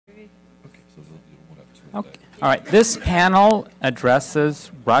Okay. All right. This panel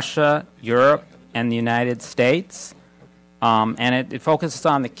addresses Russia, Europe, and the United States, and it focuses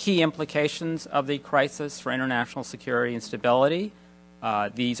on the key implications of the crisis for international security and stability.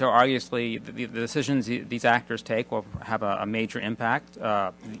 These are obviously the decisions these actors take will have a major impact.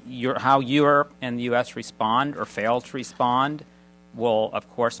 How Europe and the U.S. respond or fail to respond will, of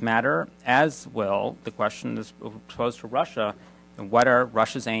course, matter, as will the question that's posed to Russia. What are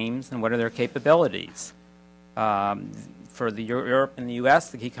Russia's aims and what are their capabilities? For Europe and the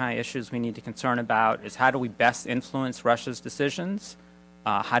U.S., the key kind of issues we need to concern about is how do we best influence Russia's decisions?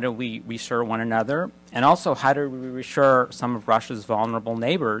 How do we reassure one another? And also, how do we reassure some of Russia's vulnerable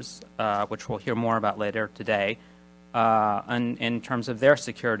neighbors, which we'll hear more about later today, in terms of their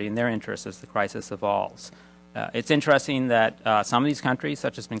security and their interests as the crisis evolves? It's interesting that some of these countries,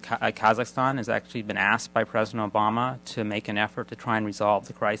 such as Kazakhstan, has actually been asked by President Obama to make an effort to try and resolve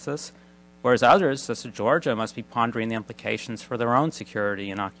the crisis, whereas others, such as Georgia, must be pondering the implications for their own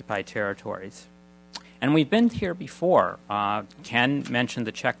security in occupied territories. And we've been here before. Ken mentioned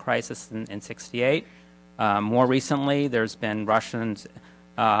the Czech crisis in '68. More recently, there's been Russian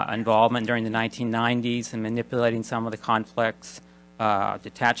involvement during the 1990s in manipulating some of the conflicts,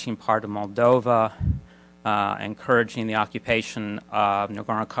 detaching part of Moldova, encouraging the occupation of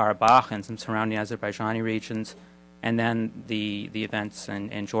Nagorno-Karabakh and some surrounding Azerbaijani regions, and then the events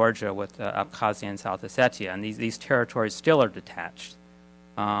in Georgia with Abkhazia and South Ossetia. And these territories still are detached.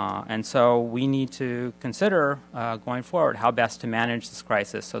 And so we need to consider going forward how best to manage this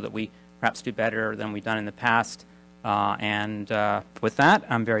crisis so that we perhaps do better than we've done in the past. With that,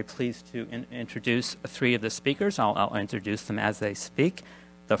 I'm very pleased to introduce three of the speakers. I'll introduce them as they speak.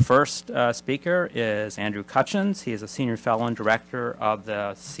 The first speaker is Andrew Cutchins. He is a senior fellow and director of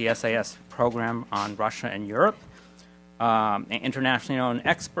the CSIS program on Russia and Europe, an internationally known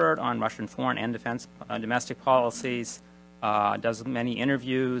expert on Russian foreign and defense domestic policies, does many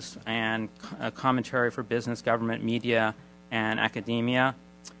interviews and commentary for business, government, media, and academia.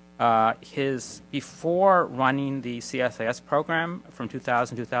 Before running the CSIS program from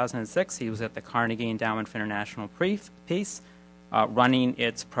 2000 to 2006, he was at the Carnegie Endowment for International Peace, running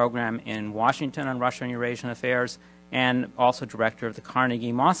its program in Washington on Russia and Eurasian affairs, and also director of the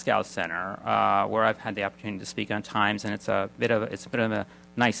Carnegie Moscow Center, where I've had the opportunity to speak on times, and it's a bit of a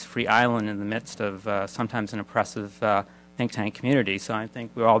nice free island in the midst of sometimes an oppressive think tank community. So I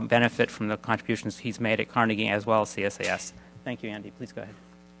think we all benefit from the contributions he's made at Carnegie as well as CSIS. Thank you, Andy. Please go ahead.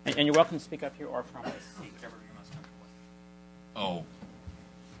 And you're welcome to speak up here or from a seat, whichever you're most comfortable with. Oh,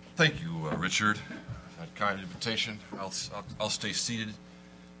 thank you, Richard. That kind invitation. I'll stay seated.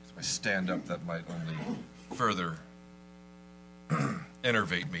 If I stand up, that might only further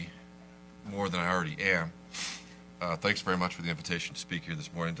enervate me more than I already am. Thanks very much for the invitation to speak here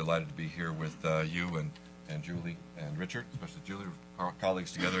this morning. Delighted to be here with you and Julie and Richard, especially Julie, our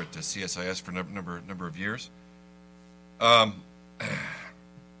colleagues together at CSIS for a number of years.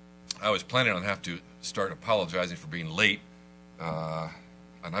 I was planning on having to start apologizing for being late,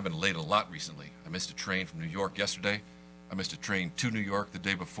 and I've been late a lot recently. I missed a train from New York yesterday. I missed a train to New York the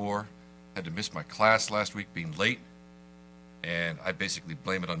day before. Had to miss my class last week being late, and I basically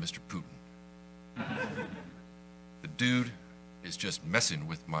blame it on Mr. Putin. The dude is just messing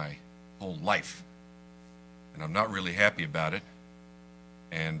with my whole life, and I'm not really happy about it.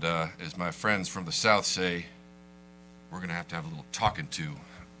 And as my friends from the South say, we're going to have a little talking to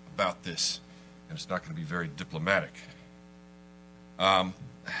about this, and it's not going to be very diplomatic.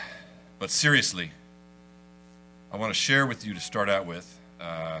 But seriously, I want to share with you to start out with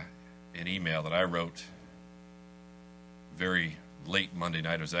an email that I wrote very late Monday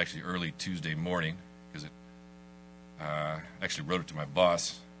night. It was actually early Tuesday morning, because I actually wrote it to my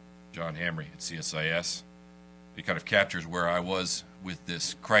boss, John Hamry at CSIS. It kind of captures where I was with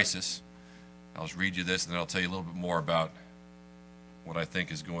this crisis. I'll just read you this, and then I'll tell you a little bit more about what I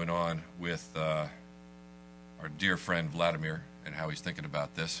think is going on with our dear friend Vladimir and how he's thinking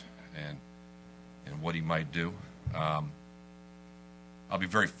about this and what he might do. I'll be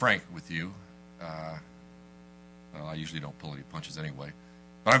very frank with you. Well, I usually don't pull any punches anyway,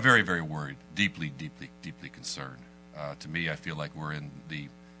 but I'm very, very worried, deeply, deeply, deeply concerned. To me, I feel like we're in the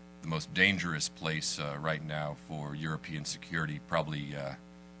most dangerous place right now for European security, probably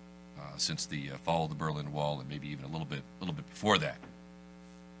since the fall of the Berlin Wall, and maybe even a little bit before that.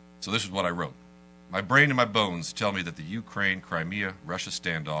 So this is what I wrote. My brain and my bones tell me that the Ukraine-Crimea-Russia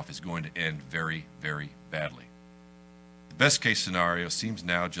standoff is going to end very, very badly. The best case scenario seems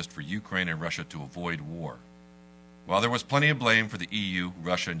now just for Ukraine and Russia to avoid war. While there was plenty of blame for the EU,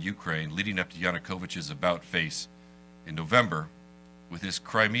 Russia, and Ukraine leading up to Yanukovych's about-face in November, With his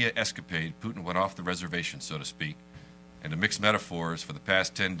Crimea escapade, Putin went off the reservation, so to speak, and to mix metaphors, for the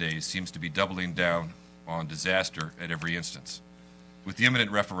past 10 days seems to be doubling down on disaster at every instance. With the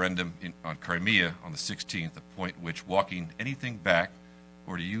imminent referendum on Crimea on the 16th, a point which walking anything back,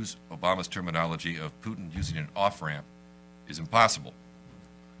 or to use Obama's terminology of Putin using an off-ramp, is impossible.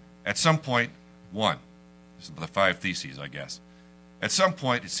 At some point, this is the 5 theses, I guess. At some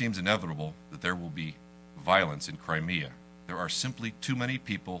point, it seems inevitable that there will be violence in Crimea. There are simply too many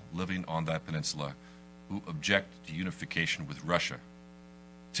people living on that peninsula who object to unification with Russia.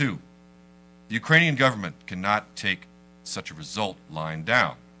 2, the Ukrainian government cannot take such a result lying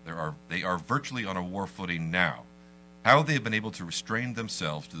down. They are virtually on a war footing now. How they have been able to restrain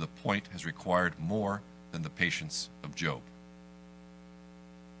themselves to the point has required more than the patience of Job.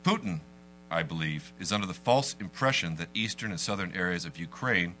 Putin, I believe, is under the false impression that eastern and southern areas of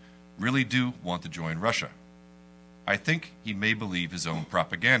Ukraine really do want to join Russia. I think he may believe his own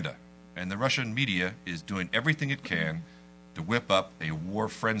propaganda, and the Russian media is doing everything it can to whip up a war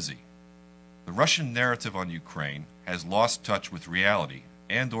frenzy. The Russian narrative on Ukraine has lost touch with reality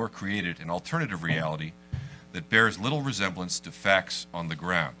and/or created an alternative reality that bears little resemblance to facts on the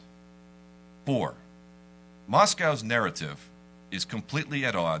ground. 4, Moscow's narrative is completely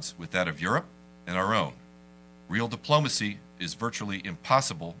at odds with that of Europe and our own. Real diplomacy is virtually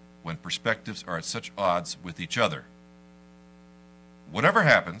impossible when perspectives are at such odds with each other. Whatever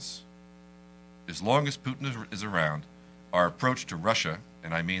happens, as long as Putin is around, our approach to Russia,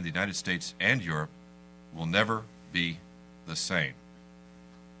 and I mean the United States and Europe, will never be the same.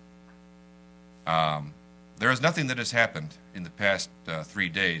 There is nothing that has happened in the past 3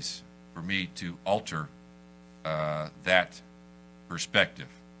 days for me to alter that perspective,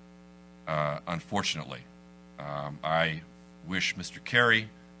 unfortunately. I wish Mr. Kerry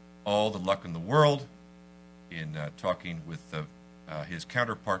all the luck in the world in talking with his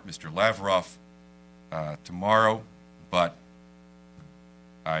counterpart, Mr. Lavrov, tomorrow, but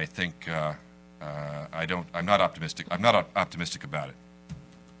I think I'm not optimistic. I'm not optimistic about it.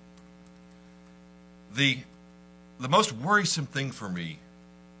 The most worrisome thing for me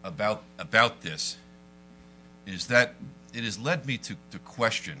about this is that it has led me to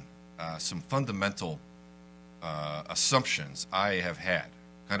question some fundamental assumptions I have had,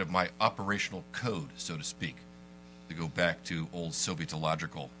 kind of my operational code, so to speak, to go back to old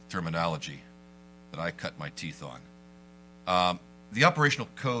Sovietological terminology that I cut my teeth on. The operational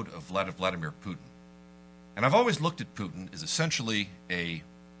code of Vladimir Putin. And I've always looked at Putin as essentially a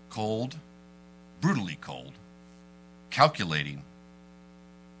cold, brutally cold, calculating,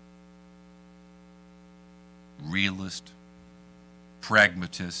 realist,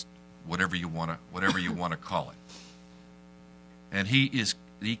 pragmatist, whatever you want to call it. And he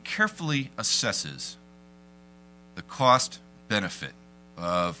carefully assesses the cost benefit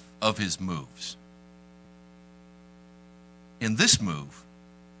of his moves. In this move,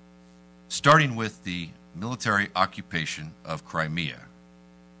 starting with the military occupation of Crimea,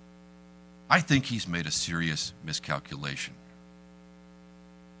 I think he's made a serious miscalculation.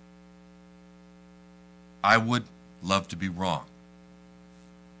 I would love to be wrong.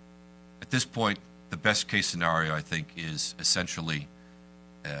 At this point, the best case scenario, I think, is essentially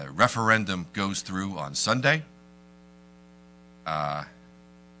a referendum goes through on Sunday. I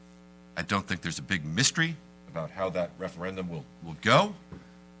don't think there's a big mystery about how that referendum will go.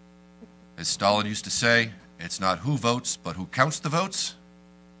 As Stalin used to say, it's not who votes, but who counts the votes.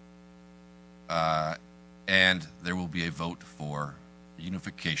 And there will be a vote for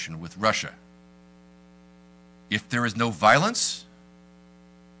unification with Russia. If there is no violence,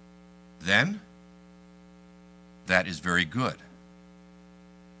 then that is very good.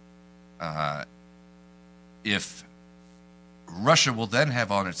 If Russia will then have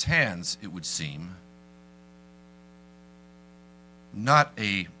on its hands, it would seem, not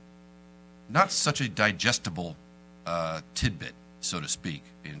such a digestible tidbit, so to speak,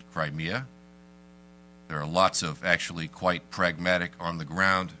 in Crimea. There are lots of actually quite pragmatic,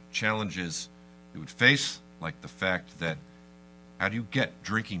 on-the-ground challenges it would face, like the fact that how do you get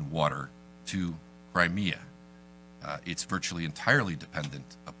drinking water to Crimea? It's virtually entirely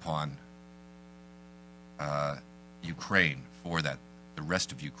dependent upon Ukraine for that, the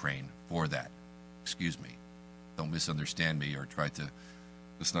rest of Ukraine for that. Excuse me. Don't misunderstand me or try to,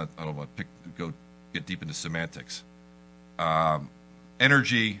 I don't want to go get deep into semantics.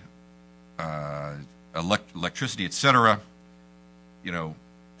 Energy, electricity, etc. You know,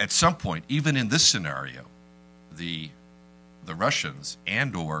 at some point, even in this scenario, the Russians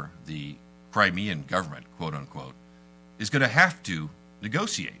and/or the Crimean government, quote unquote, is going to have to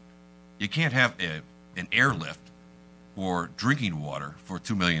negotiate. You can't have an airlift for drinking water for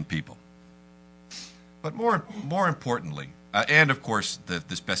 2 million people. But more importantly, and of course,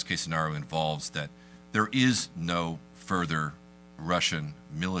 this best case scenario involves that there is no further Russian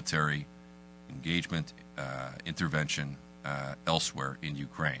military engagement, intervention elsewhere in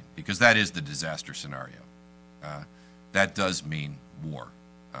Ukraine, because that is the disaster scenario. That does mean war,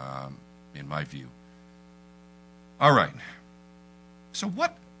 in my view. All right. So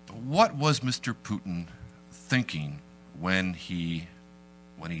what was Mr. Putin thinking when he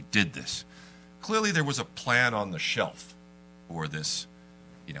did this? Clearly, there was a plan on the shelf for this,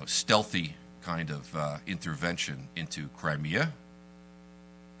 stealthy kind of intervention into Crimea,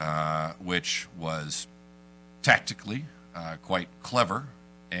 which was tactically quite clever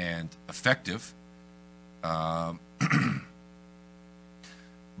and effective.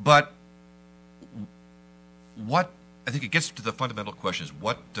 But I think it gets to the fundamental question is,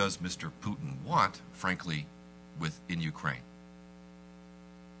 what does Mr. Putin want, frankly, in Ukraine?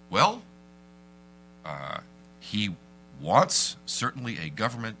 Well, he wants certainly a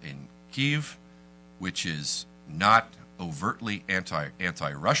government in Kyiv which is not overtly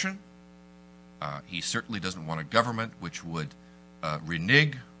anti-Russian. He certainly doesn't want a government which would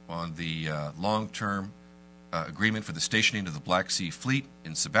renege on the long-term agreement for the stationing of the Black Sea Fleet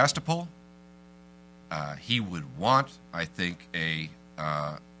in Sebastopol. He would want, I think, a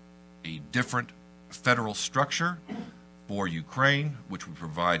different federal structure for Ukraine, which would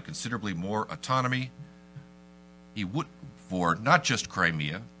provide considerably more autonomy. He would, for not just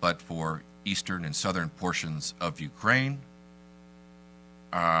Crimea, but for eastern and southern portions of Ukraine.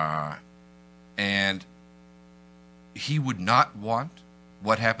 And he would not want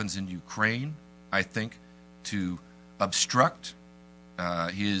what happens in Ukraine, I think, to obstruct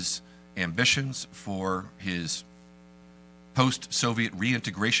his ambitions for his post-Soviet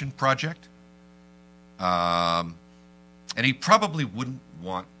reintegration project. And he probably wouldn't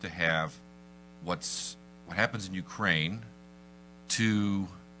want to have what happens in Ukraine to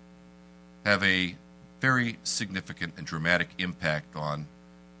have a very significant and dramatic impact on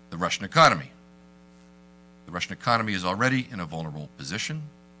the Russian economy. The Russian economy is already in a vulnerable position,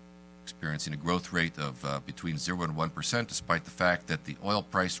 experiencing a growth rate of between 0 and 1%, despite the fact that the oil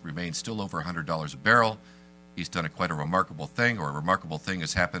price remains still over $100 a barrel. He's done quite a remarkable thing, or a remarkable thing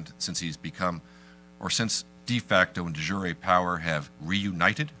has happened since he's become, or since de facto and de jure power have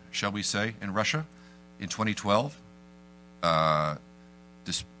reunited, shall we say, in Russia in 2012.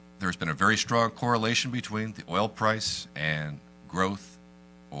 There's been a very strong correlation between the oil price and growth,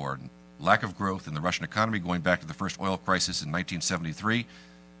 or lack of growth, in the Russian economy, going back to the first oil crisis in 1973.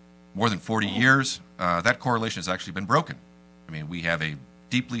 More than 40 years, that correlation has actually been broken. I mean, we have a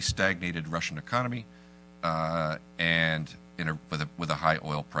deeply stagnated Russian economy and with a high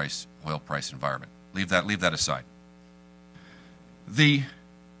oil price environment. Leave that aside.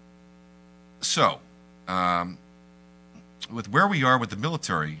 With where we are with the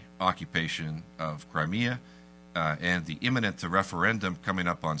military occupation of Crimea and the imminent referendum coming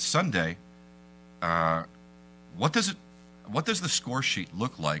up on Sunday, what does the score sheet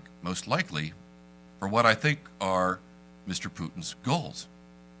look like, most likely, for what I think are Mr. Putin's goals?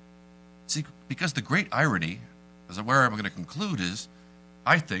 See, because the great irony, as where I'm going to conclude, is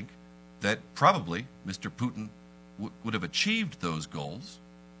I think that probably Mr. Putin would have achieved those goals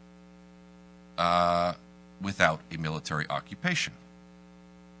without a military occupation.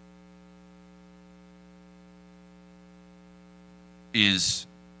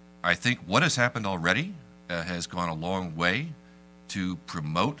 I think what has happened already has gone a long way to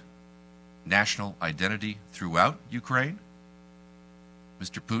promote national identity throughout Ukraine.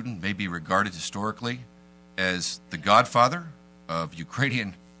 Mr. Putin may be regarded historically as the godfather of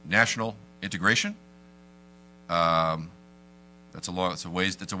Ukrainian national integration. It's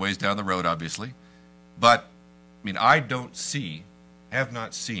a ways down the road, obviously. But I mean, have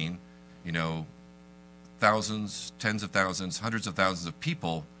not seen, thousands, tens of thousands, hundreds of thousands of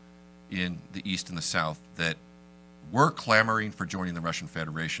people in the East and the South that were clamoring for joining the Russian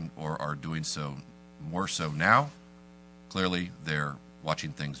Federation, or are doing so more so now. Clearly, they're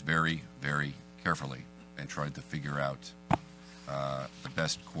watching things very, very carefully and trying to figure out the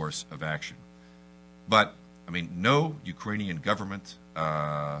best course of action. But, I mean, no Ukrainian government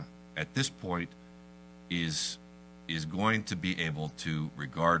at this point is going to be able to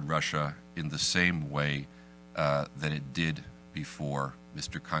regard Russia in the same way that it did before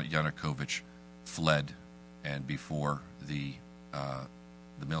Mr. Yanukovych fled and before the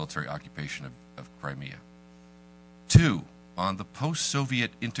military occupation of Crimea. 2, on the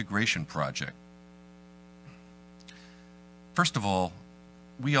post-Soviet integration project. First of all,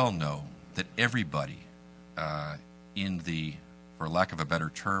 we all know that everybody in the, for lack of a better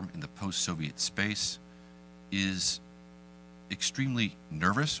term, in the post-Soviet space is extremely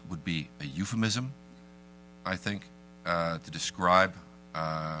nervous, would be a euphemism, I think, to describe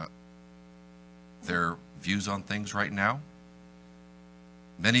their views on things right now.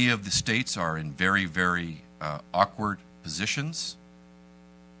 Many of the states are in very, very awkward positions,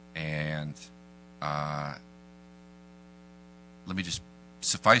 and let me just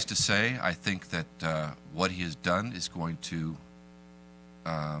suffice to say, I think that what he has done is going to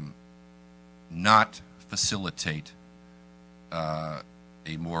not facilitate a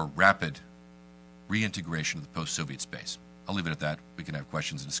more rapid reintegration of the post-Soviet space. I'll leave it at that. We can have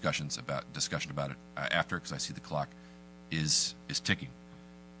questions and discussion about it after, because I see the clock is ticking.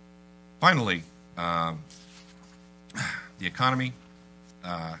 Finally, the economy.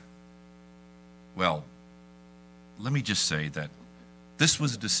 Well, let me just say that this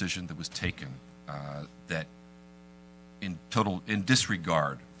was a decision that was taken that in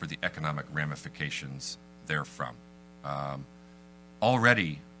disregard for the economic ramifications therefrom.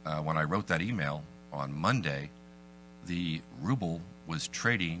 Already, when I wrote that email on Monday, the ruble was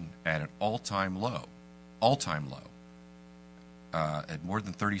trading at an all-time low, at more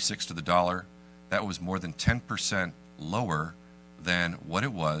than 36 to the dollar. That was more than 10% lower than what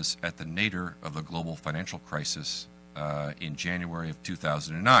it was at the nadir of the global financial crisis in January of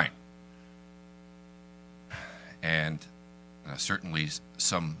 2009. And certainly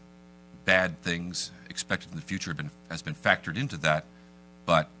some bad things expected in the future has been factored into that,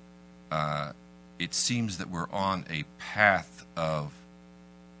 but it seems that we're on a path of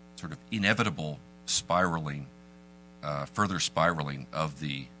sort of inevitable spiraling, further spiraling of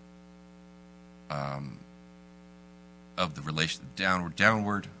the relation,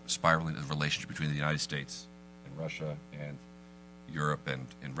 downward spiraling of the relationship between the United States and Russia and Europe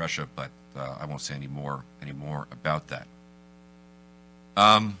and Russia, but I won't say any more about that.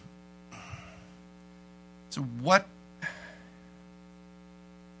 So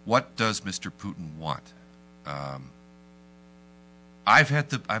what does Mr. Putin want?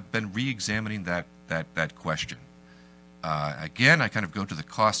 I've been re-examining that question. Again, I kind of go to the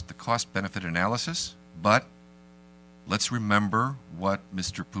cost benefit analysis, but let's remember what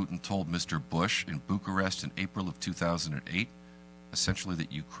Mr. Putin told Mr. Bush in Bucharest in April of 2008, essentially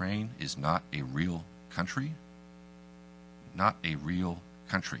that Ukraine is not a real country. Not a real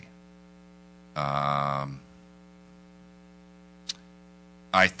country.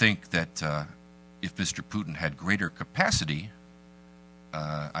 I think that if Mr. Putin had greater capacity,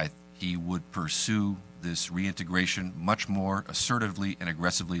 he would pursue this reintegration much more assertively and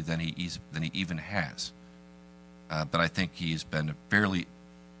aggressively than he even has. But I think he's been fairly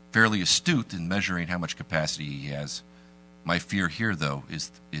astute in measuring how much capacity he has. My fear here, though,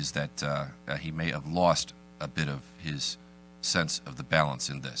 is that he may have lost a bit of his sense of the balance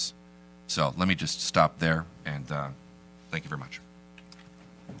in this. So let me just stop there, and thank you very much.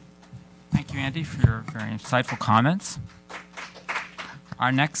 Thank you, Andy, for your very insightful comments.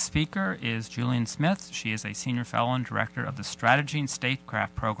 Our next speaker is Julian Smith. She is a senior fellow and director of the Strategy and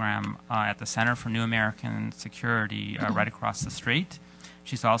Statecraft program at the Center for New American Security right across the street.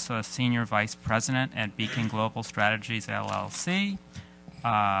 She's also a senior vice president at Beacon Global Strategies, LLC.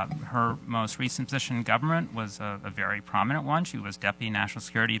 Her most recent position in government was a very prominent one. She was Deputy National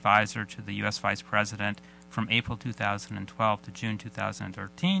Security Advisor to the U.S. Vice President from April 2012 to June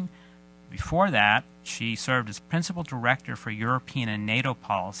 2013. Before that, she served as Principal Director for European and NATO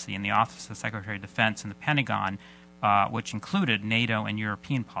policy in the Office of Secretary of Defense in the Pentagon, which included NATO and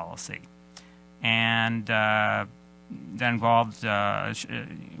European policy. And that involved her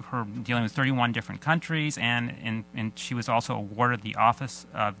dealing with 31 different countries, and she was also awarded the Office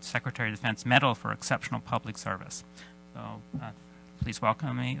of Secretary of Defense Medal for Exceptional Public Service. So please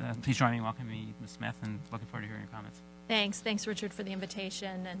join me in welcoming Ms. Smith, and looking forward to hearing your comments. Thanks, Richard, for the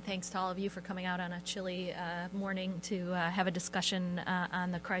invitation, and thanks to all of you for coming out on a chilly morning to have a discussion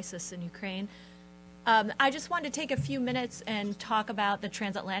on the crisis in Ukraine. I just wanted to take a few minutes and talk about the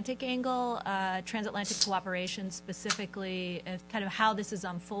transatlantic angle, transatlantic cooperation specifically, kind of how this has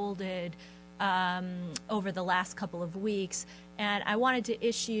unfolded over the last couple of weeks. And I wanted to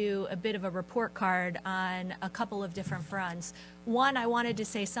issue a bit of a report card on a couple of different fronts. One, I wanted to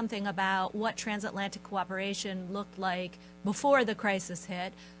say something about what transatlantic cooperation looked like before the crisis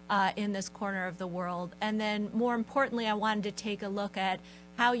hit in this corner of the world. And then, more importantly, I wanted to take a look at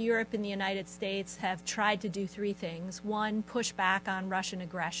how Europe and the United States have tried to do three things. One, push back on Russian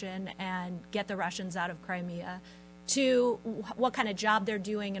aggression and get the Russians out of Crimea. Two, what kind of job they're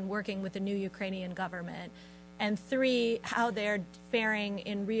doing and working with the new Ukrainian government. and 3, how they're faring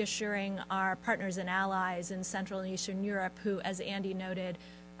in reassuring our partners and allies in Central and Eastern Europe, who, as Andy noted,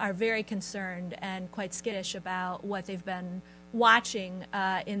 are very concerned and quite skittish about what they've been watching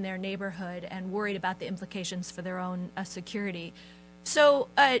in their neighborhood and worried about the implications for their own security. So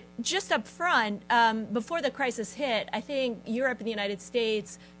just up front, before the crisis hit, I think Europe and the United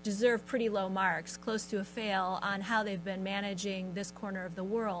States deserve pretty low marks, close to a fail, on how they've been managing this corner of the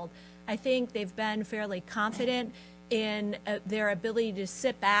world. I think they've been fairly confident in their ability to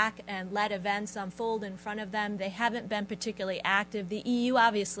sit back and let events unfold in front of them. They haven't been particularly active. The EU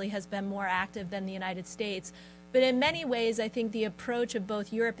obviously has been more active than the United States. But in many ways, I think the approach of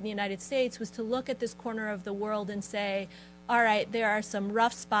both Europe and the United States was to look at this corner of the world and say, all right, there are some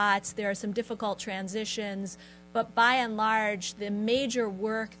rough spots, there are some difficult transitions, but by and large, the major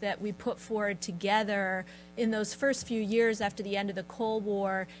work that we put forward together in those first few years after the end of the Cold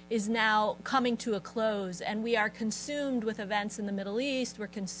War is now coming to a close, and we are consumed with events in the Middle East, we're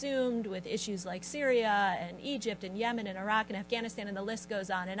consumed with issues like Syria and Egypt and Yemen and Iraq and Afghanistan, and the list goes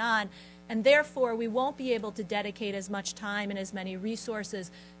on, and therefore we won't be able to dedicate as much time and as many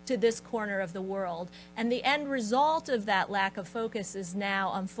resources to this corner of the world. And the end result of that lack of focus is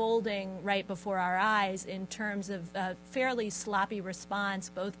now unfolding right before our eyes in terms of a fairly sloppy response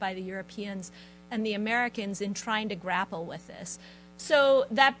both by the Europeans and the Americans in trying to grapple with this. So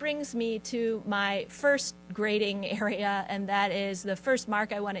that brings me to my first grading area, and that is the first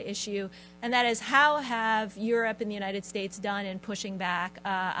mark I want to issue, and that is how have Europe and the United States done in pushing back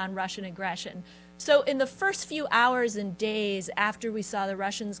on Russian aggression. So in the first few hours and days after we saw the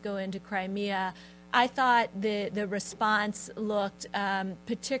Russians go into Crimea, I thought the response looked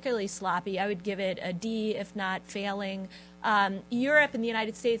particularly sloppy. I would give it a D, if not failing. Europe and the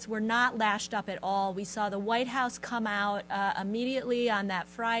United States were not lashed up at all. We saw the White House come out immediately on that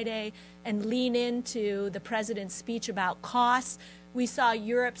Friday and lean into the president's speech about costs. We saw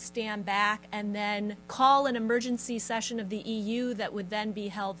Europe stand back and then call an emergency session of the EU that would then be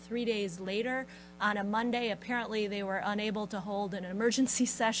held 3 days later on a Monday. Apparently, they were unable to hold an emergency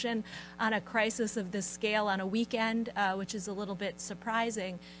session on a crisis of this scale on a weekend, which is a little bit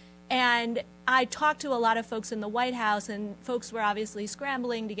surprising. And I talked to a lot of folks in the White House, and folks were obviously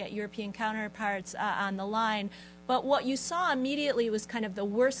scrambling to get European counterparts on the line. But what you saw immediately was kind of the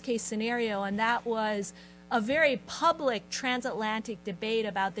worst case scenario, and that was a very public transatlantic debate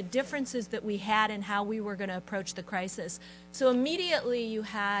about the differences that we had and how we were going to approach the crisis. So immediately you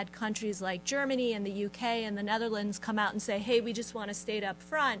had countries like Germany and the UK and the Netherlands come out and say, hey, we just want to state up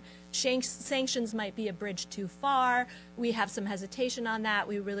front, sanctions might be a bridge too far. We have some hesitation on that.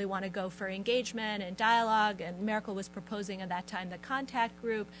 We really want to go for engagement and dialogue. And Merkel was proposing at that time the contact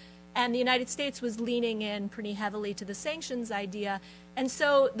group. And the United States was leaning in pretty heavily to the sanctions idea. And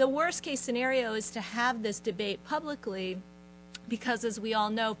so the worst case scenario is to have this debate publicly because, as we all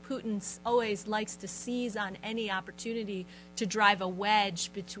know, Putin always likes to seize on any opportunity to drive a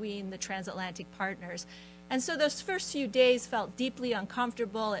wedge between the transatlantic partners. And so those first few days felt deeply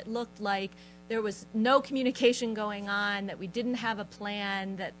uncomfortable. It looked like there was no communication going on, that we didn't have a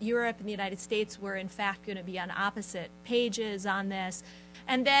plan, that Europe and the United States were in fact going to be on opposite pages on this.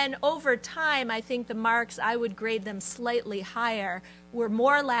 And then over time, I think the marks, I would grade them slightly higher, were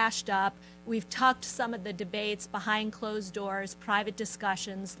more lashed up. We've tucked some of the debates behind closed doors, private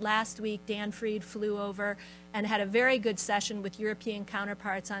discussions. Last week, Dan Fried flew over and had a very good session with European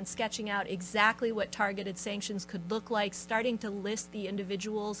counterparts on sketching out exactly what targeted sanctions could look like, starting to list the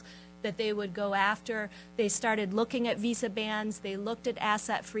individuals that they would go after. They started looking at visa bans. They looked at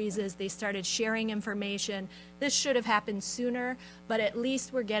asset freezes. They started sharing information. This should have happened sooner, but at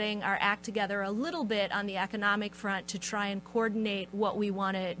least we're getting our act together a little bit on the economic front to try and coordinate what we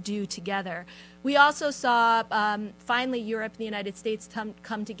want to do together. We also saw finally Europe and the United States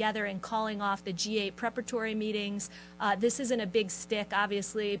come together in calling off the G8 preparatory meetings. This isn't a big stick.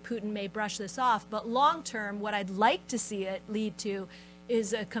 Obviously, Putin may brush this off, but long term, what I'd like to see it lead to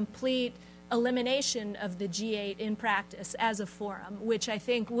is a complete elimination of the G8 in practice as a forum, which I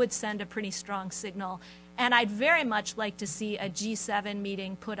think would send a pretty strong signal. And I'd very much like to see a G7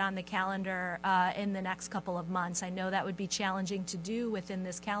 meeting put on the calendar in the next couple of months. I know that would be challenging to do within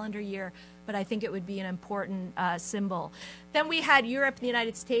this calendar year, but I think it would be an important symbol. Then we had Europe and the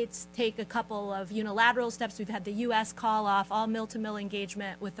United States take a couple of unilateral steps. We've had the U.S. call off all mill-to-mill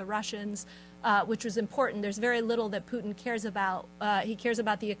engagement with the Russians, which was important. There's very little that Putin cares about. He cares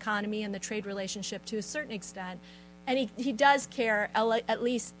about the economy and the trade relationship to a certain extent. And he does care, at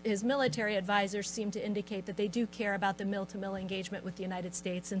least his military advisors seem to indicate that they do care about the mill-to-mill engagement with the United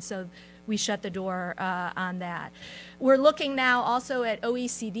States, and so we shut the door on that. We're looking now also at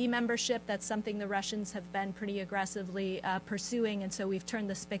OECD membership. That's something the Russians have been pretty aggressively pursuing, and so we've turned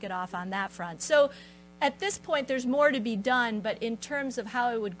the spigot off on that front. So at this point, there's more to be done, but in terms of how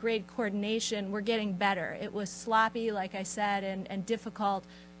I would grade coordination, we're getting better. It was sloppy, like I said, and difficult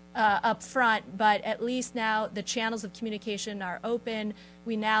up front, but at least now the channels of communication are open.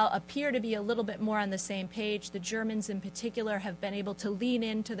 We now appear to be a little bit more on the same page. The Germans in particular have been able to lean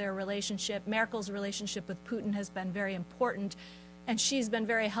into their relationship. Merkel's relationship with Putin has been very important, and she's been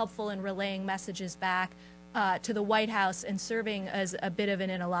very helpful in relaying messages back to the White House and serving as a bit of an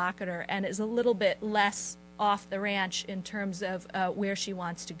interlocutor, and is a little bit less off the ranch in terms of where she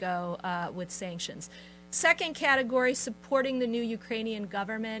wants to go with sanctions. Second category, supporting the new Ukrainian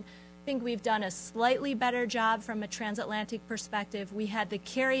government. I think we've done a slightly better job from a transatlantic perspective. We had the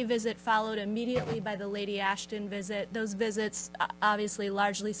Kerry visit followed immediately by the Lady Ashton visit. Those visits, obviously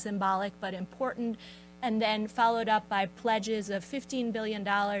largely symbolic but important, and then followed up by pledges of $15 billion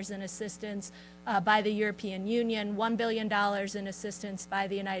in assistance by the European Union, $1 billion in assistance by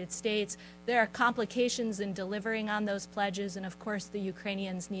the United States. There are complications in delivering on those pledges, and of course the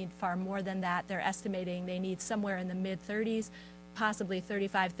Ukrainians need far more than that. They're estimating they need somewhere in the mid-30s, possibly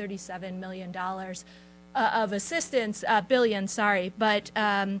 $35, $37 million of assistance, billion, sorry. But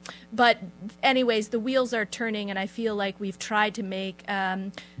anyways, the wheels are turning, and I feel like we've tried to make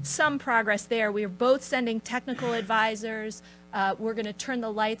some progress there. We're both sending technical advisors. We're going to turn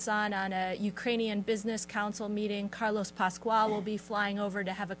the lights on a Ukrainian Business Council meeting. Carlos Pascual will be flying over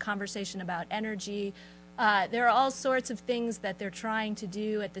to have a conversation about energy. There are all sorts of things that they're trying to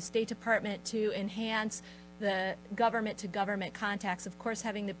do at the State Department to enhance the government-to-government contacts. Of course,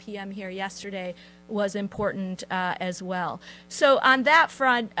 having the PM here yesterday was important as well. So on that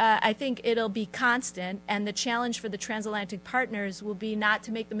front, I think it'll be constant, and the challenge for the transatlantic partners will be not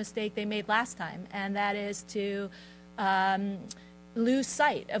to make the mistake they made last time, and that is to lose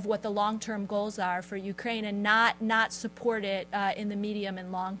sight of what the long-term goals are for Ukraine and not support it in the medium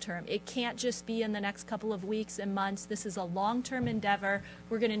and long term. It can't just be in the next couple of weeks and months. This is a long-term endeavor.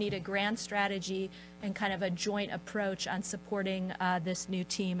 We're going to need a grand strategy and kind of a joint approach on supporting this new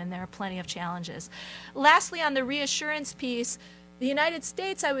team, and there are plenty of challenges. Lastly, on the reassurance piece, the United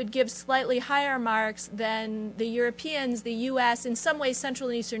States, I would give slightly higher marks than the Europeans, the U.S. In some ways, Central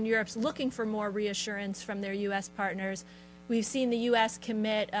and Eastern Europe's looking for more reassurance from their U.S. partners. We've seen the U.S.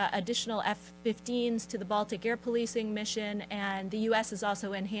 commit additional F-15s to the Baltic air policing mission, and the U.S. is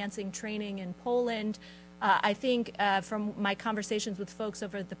also enhancing training in Poland. I think from my conversations with folks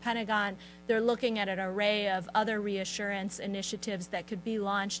over at the Pentagon, they're looking at an array of other reassurance initiatives that could be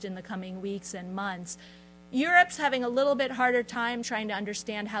launched in the coming weeks and months. Europe's having a little bit harder time trying to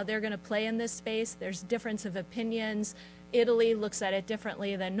understand how they're going to play in this space. There's difference of opinions. Italy looks at it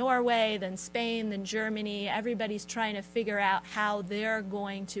differently than Norway, than Spain, than Germany. Everybody's trying to figure out how they're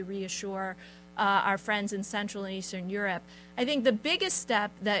going to reassure our friends in Central and Eastern Europe. I think the biggest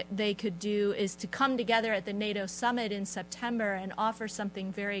step that they could do is to come together at the NATO summit in September and offer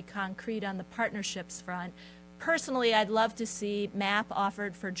something very concrete on the partnerships front. Personally, I'd love to see MAP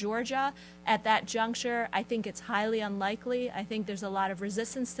offered for Georgia at that juncture. I think it's highly unlikely. I think there's a lot of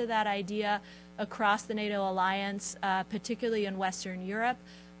resistance to that idea across the NATO alliance, particularly in Western Europe.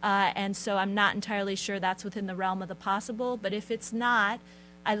 And so I'm not entirely sure that's within the realm of the possible. But if it's not,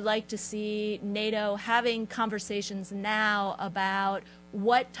 I'd like to see NATO having conversations now about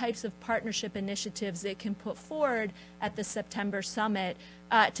what types of partnership initiatives it can put forward at the September summit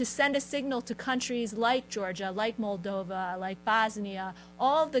to send a signal to countries like Georgia, like Moldova, like Bosnia,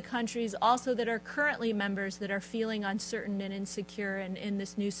 all of the countries also that are currently members that are feeling uncertain and insecure in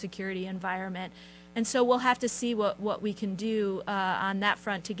this new security environment. And so we'll have to see what we can do on that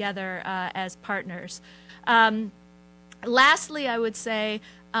front together as partners. Lastly, I would say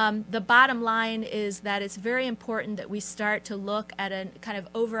the bottom line is that it's very important that we start to look at a kind of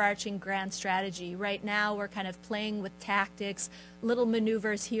overarching grand strategy. Right now, we're kind of playing with tactics, little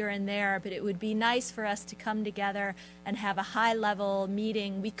maneuvers here and there, but it would be nice for us to come together and have a high-level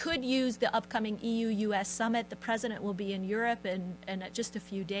meeting. We could use the upcoming EU-US summit. The president will be in Europe in just a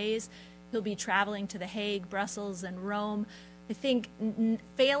few days. He'll be traveling to The Hague, Brussels, and Rome. I think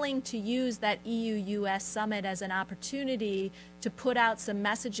failing to use that EU-US summit as an opportunity to put out some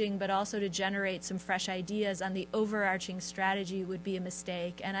messaging but also to generate some fresh ideas on the overarching strategy would be a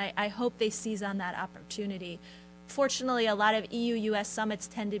mistake, and I hope they seize on that opportunity. Fortunately, a lot of EU-US summits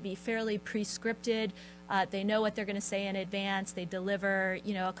tend to be fairly pre-scripted. They know what they're going to say in advance. They deliver,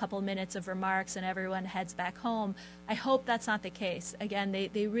 a couple minutes of remarks and everyone heads back home. I hope that's not the case. Again,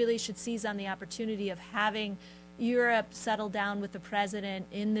 they really should seize on the opportunity of having Europe settle down with the president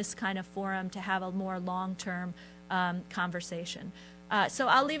in this kind of forum to have a more long-term conversation. So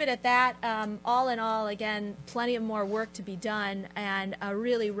I'll leave it at that. All in all, again, plenty of more work to be done and a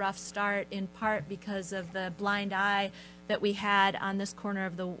really rough start, in part because of the blind eye that we had on this corner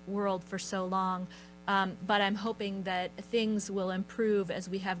of the world for so long. But I'm hoping that things will improve as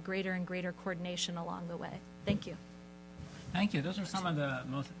we have greater and greater coordination along the way. Thank you. Thank you. Those are some of the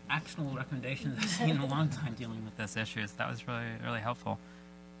most actionable recommendations I've seen in a long time dealing with this issue. So that was really, really helpful.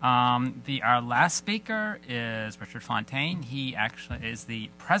 Our last speaker is Richard Fontaine. He actually is the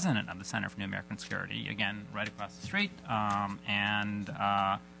president of the Center for New American Security, again, right across the street, and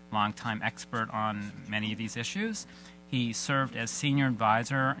longtime expert on many of these issues. He served as senior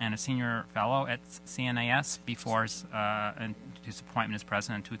advisor and a senior fellow at CNAS before his appointment as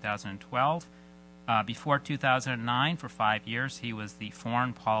president in 2012. Before 2009, for 5 years, he was the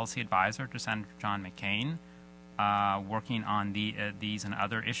foreign policy advisor to Senator John McCain, working on these and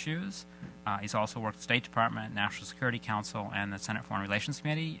other issues. He's also worked at the State Department, National Security Council, and the Senate Foreign Relations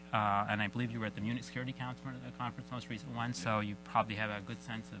Committee. And I believe you were at the Munich Security Council conference, the most recent one, so you probably have a good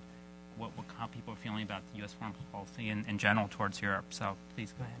sense of how people are feeling about the U.S. foreign policy in general towards Europe. So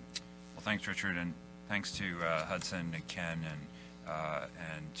please go ahead. Well, thanks, Richard, and thanks to Hudson and Ken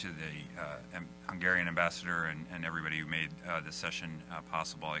and to the Hungarian ambassador and everybody who made this session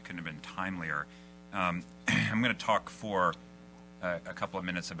possible. It couldn't have been timelier. I'm going to talk for a couple of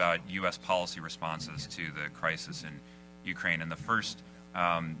minutes about U.S. policy responses to the crisis in Ukraine. And the first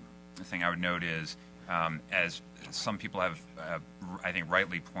thing I would note is, as some people have, I think,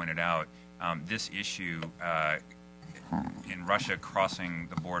 rightly pointed out, this issue in Russia crossing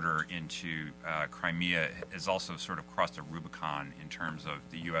the border into Crimea has also sort of crossed a Rubicon in terms of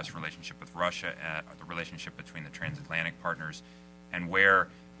the U.S. relationship with Russia, the relationship between the transatlantic partners, and where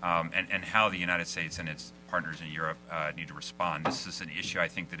and how the United States and its partners in Europe need to respond. This is an issue, I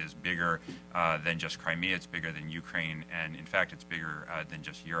think, that is bigger than just Crimea. It's bigger than Ukraine, and in fact, it's bigger than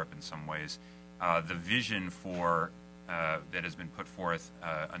just Europe in some ways. The vision for that has been put forth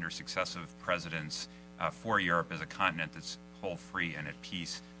under successive presidents for Europe as a continent that's whole, free, and at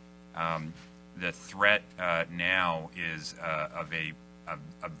peace. The threat now is of a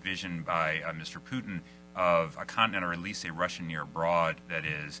vision by Mr. Putin of a continent, or at least a Russian near abroad, that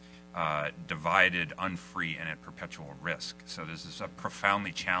is divided, unfree, and at perpetual risk. So this is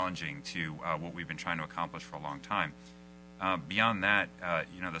profoundly challenging to what we've been trying to accomplish for a long time. Beyond that,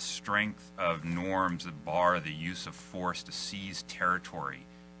 the strength of norms that bar the use of force to seize territory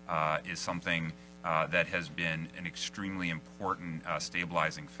is something that has been an extremely important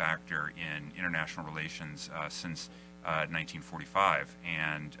stabilizing factor in international relations since 1945,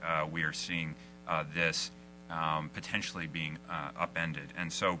 and we are seeing this potentially being upended.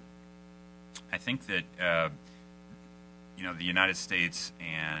 And so I think that the United States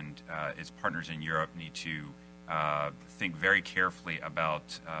and its partners in Europe need to think very carefully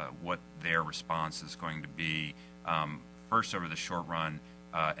about what their response is going to be, first over the short run,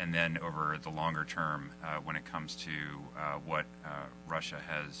 and then over the longer term when it comes to what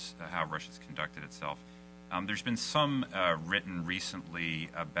how Russia's conducted itself. There's been some written recently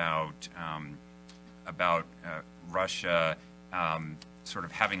about Russia sort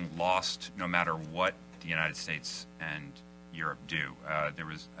of having lost no matter what the United States and Europe do. I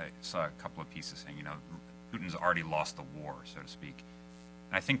saw a couple of pieces saying, Putin's already lost the war, so to speak.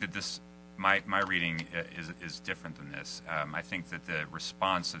 And I think that my reading is different than this. I think that the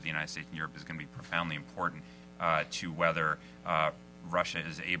response of the United States and Europe is going to be profoundly important to whether Russia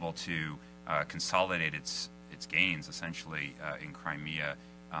is able to consolidate its gains, essentially, in Crimea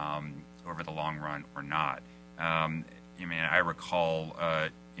over the long run or not. I recall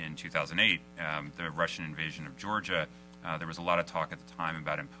in 2008, the Russian invasion of Georgia. There was a lot of talk at the time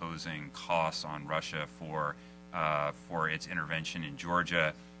about imposing costs on Russia for its intervention in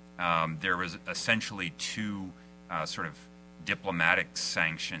Georgia. There was essentially two sort of diplomatic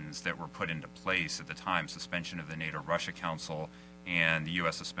sanctions that were put into place at the time: suspension of the NATO-Russia Council and the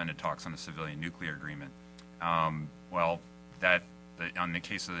U.S. suspended talks on the civilian nuclear agreement. On the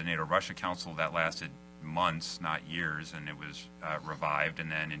case of the NATO-Russia Council, that lasted months, not years, and it was revived.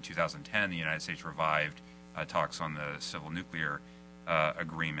 And then in 2010, the United States revived talks on the civil nuclear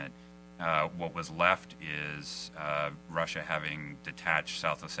agreement. What was left is Russia having detached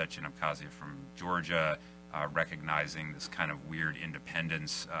South Ossetia and Abkhazia from Georgia, recognizing this kind of weird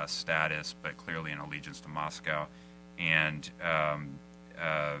independence status, but clearly an allegiance to Moscow. And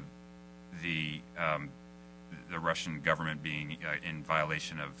Russian government being in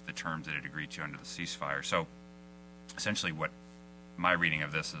violation of the terms that it agreed to under the ceasefire. So essentially what my reading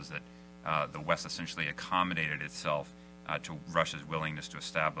of this is that the West essentially accommodated itself to Russia's willingness to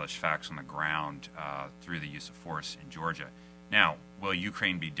establish facts on the ground through the use of force in Georgia. Now, will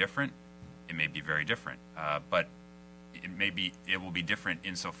Ukraine be different? It may be very different, but it will be different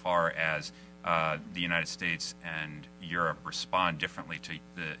insofar as the United States and Europe respond differently to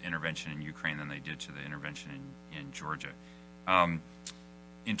the intervention in Ukraine than they did to the intervention in Georgia.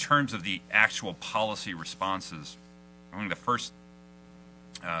 In terms of the actual policy responses, I think the first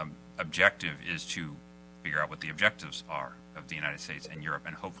objective is to figure out what the objectives are of the United States and Europe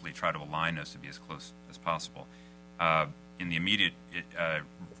and hopefully try to align those to be as close as possible. In the immediate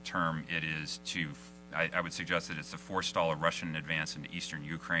term, it is to, I would suggest that it's to forestall a Russian advance into eastern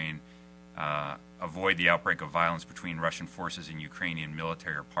Ukraine, avoid the outbreak of violence between Russian forces and Ukrainian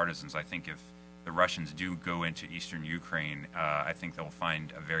military or partisans. I think if the Russians do go into eastern Ukraine, I think they'll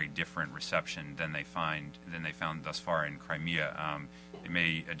find a very different reception than they found thus far in Crimea. They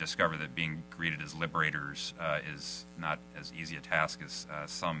may discover that being greeted as liberators is not as easy a task as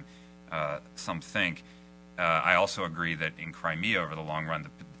some think. I also agree that in Crimea, over the long run,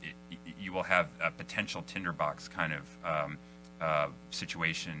 you will have a potential tinderbox kind of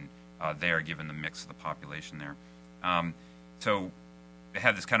situation there, given the mix of the population there. So they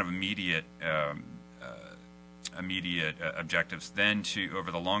have this kind of immediate objectives. Then, to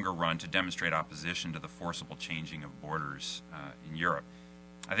over the longer run, to demonstrate opposition to the forcible changing of borders in Europe.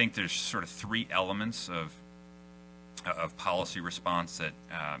 I think there's sort of three elements of policy response that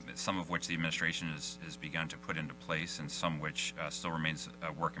some of which the administration has begun to put into place, and some which still remains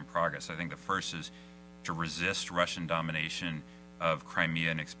a work in progress. I think the first is to resist Russian domination of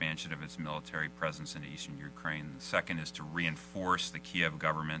Crimea and expansion of its military presence into eastern Ukraine. The second is to reinforce the Kiev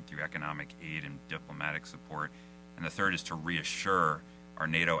government through economic aid and diplomatic support. And the third is to reassure our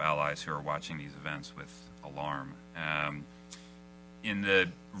NATO allies who are watching these events with alarm. In the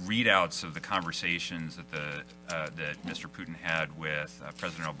readouts of the conversations that Mr. Putin had with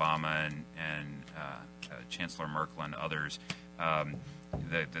President Obama and Chancellor Merkel and others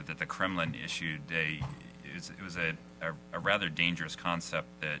that the Kremlin issued, it was a rather dangerous concept,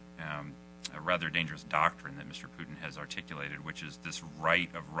 that a rather dangerous doctrine that Mr. Putin has articulated, which is this right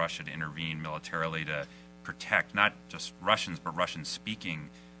of Russia to intervene militarily to protect not just Russians, but Russian-speaking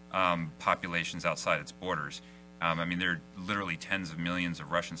populations outside its borders. I mean, there are literally tens of millions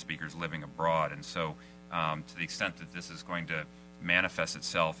of Russian speakers living abroad, and so to the extent that this is going to manifest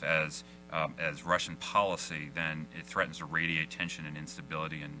itself as Russian policy, then it threatens to radiate tension and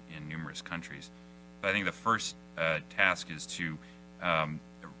instability in numerous countries. But I think the first task is to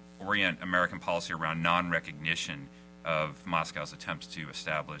orient American policy around non-recognition of Moscow's attempts to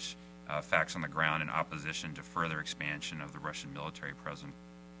establish facts on the ground in opposition to further expansion of the Russian military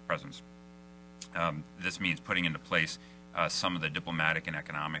presence. This means putting into place some of the diplomatic and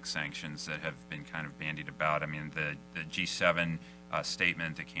economic sanctions that have been kind of bandied about. I mean, the G7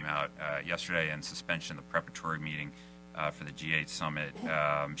 statement that came out yesterday and suspension of the preparatory meeting for the G8 summit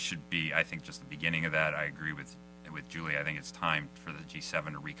should be, I think, just the beginning of that. I agree with Julie. I think it's time for the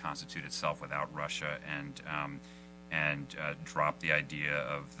G7 to reconstitute itself without Russia and drop the idea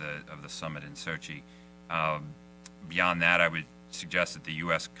of the summit in Sochi. Beyond that, I would suggest that the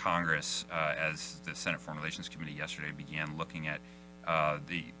U.S. Congress, as the Senate Foreign Relations Committee yesterday began looking at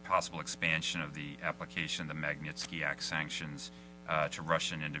the possible expansion of the application of the Magnitsky Act sanctions to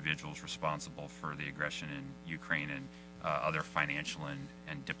Russian individuals responsible for the aggression in Ukraine and other financial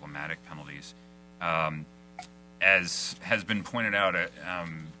and diplomatic penalties. As has been pointed out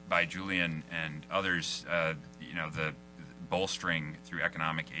by Julian and others, the bolstering through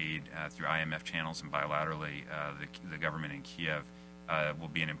economic aid, through IMF channels and bilaterally, the government in Kiev will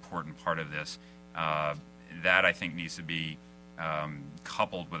be an important part of this. That, I think, needs to be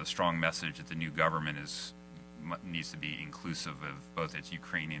coupled with a strong message that the new government needs to be inclusive of both its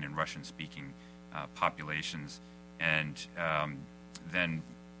Ukrainian and Russian-speaking populations. And then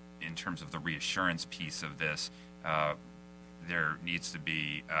in terms of the reassurance piece of this, there needs to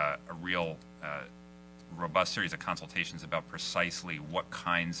be a real robust series of consultations about precisely what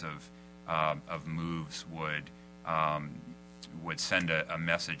kinds of moves would send a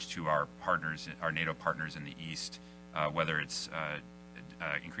message to our partners, our NATO partners in the East, whether it's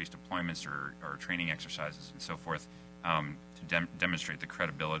increased deployments or training exercises and so forth, to demonstrate the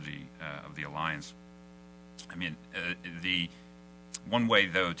credibility of the alliance. I mean, the one way,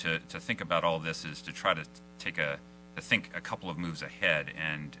 though, to think about all this is to try to think a couple of moves ahead.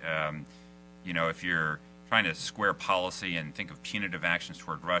 And if you're trying to square policy and think of punitive actions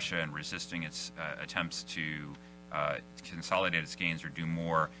toward Russia and resisting its attempts to consolidate its gains or do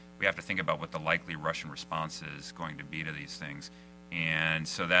more, we have to think about what the likely Russian response is going to be to these things. And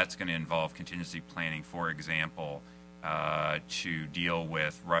so that's going to involve contingency planning, for example, to deal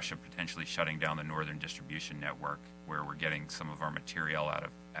with Russia potentially shutting down the northern distribution network where we're getting some of our material out of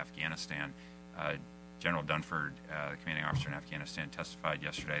Afghanistan. General Dunford, the commanding officer in Afghanistan, testified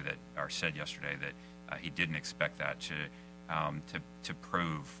yesterday that, or said yesterday that he didn't expect that to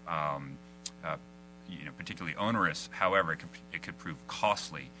prove, particularly onerous. However, it could prove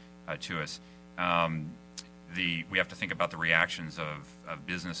costly to us. We have to think about the reactions of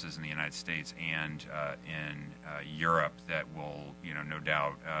businesses in the United States and in Europe that will, no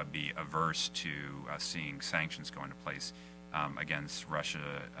doubt be averse to seeing sanctions go into place against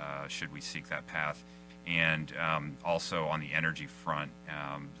Russia should we seek that path. And also on the energy front,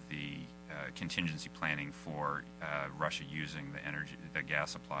 the contingency planning for Russia using the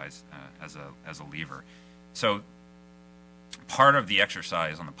gas supplies as a lever. So part of the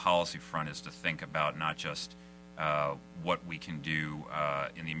exercise on the policy front is to think about not just what we can do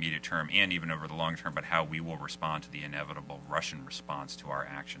in the immediate term and even over the long term, but how we will respond to the inevitable Russian response to our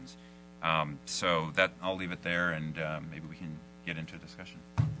actions. So that I'll leave it there, and maybe we can get into a discussion.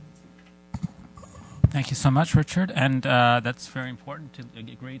 Thank you so much, Richard. And that's very important to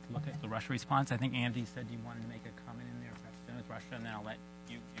agree to look at the Russia response. I think Andy said you wanted to make a comment in there, perhaps with Russia, and then I'll let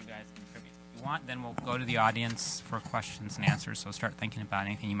you guys contribute if you want. Then we'll go to the audience for questions and answers. So start thinking about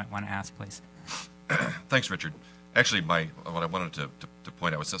anything you might want to ask, please. Thanks, Richard. Actually, what I wanted to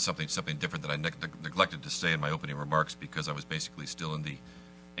point out was something different that I neglected to say in my opening remarks because I was basically still in the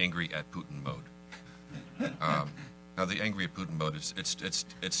angry at Putin mode. Now, the angry at Putin mode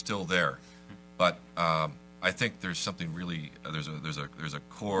it's still there, but I think there's something really there's a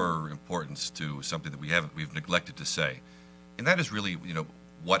core importance to something that we've neglected to say, and that is really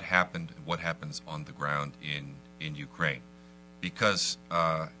what happened and what happens on the ground in Ukraine. Because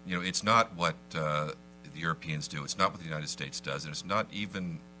it's not what the Europeans do, it's not what the United States does, and it's not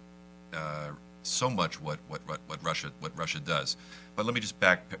even so much what Russia does. But let me just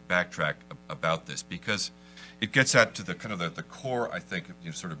backtrack about this, because it gets at to the kind of the core, I think,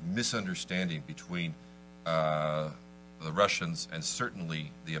 sort of misunderstanding between the Russians and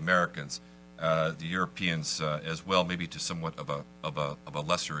certainly the Americans, the Europeans as well, maybe to somewhat of a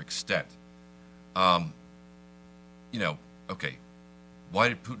lesser extent. Okay, why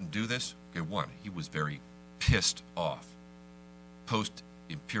did Putin do this? Okay, one, he was very pissed off.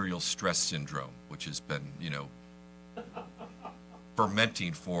 Post-imperial stress syndrome, which has been,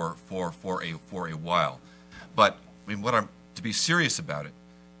 fermenting for a while. But I mean, to be serious about it,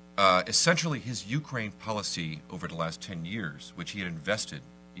 essentially his Ukraine policy over the last 10 years, which he had invested,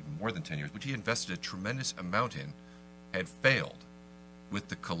 even more than 10 years, which he invested a tremendous amount in, had failed with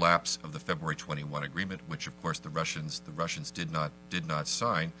the collapse of the February 21 agreement, which of course the Russians did not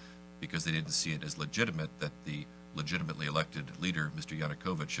sign because they didn't see it as legitimate that the legitimately elected leader, Mr.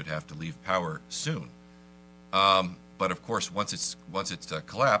 Yanukovych, should have to leave power soon. But of course, once it's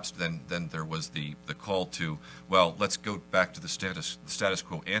collapsed, then there was the call to, well, let's go back to the status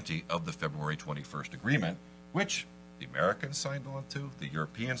quo ante of the February 21st agreement, which the Americans signed on to, the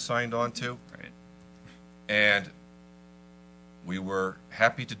Europeans signed on to, right? And we were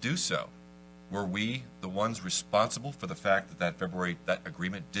happy to do so. Were we the ones responsible for the fact that that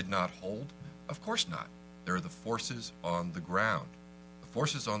agreement did not hold? Of course not. There are the forces on the ground. The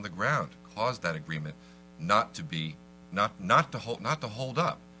forces on the ground caused that agreement not to hold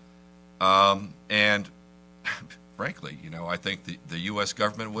up. And frankly, I think the U.S.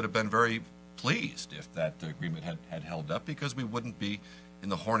 government would have been very pleased if that agreement had held up, because we wouldn't be in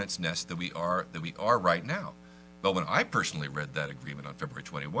the hornet's nest that we are right now. But when I personally read that agreement on February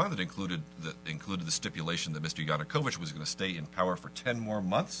 21, that included the stipulation that Mr. Yanukovych was going to stay in power for 10 more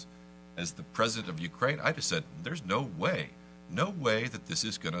months as the president of Ukraine, I just said, "There's no way that this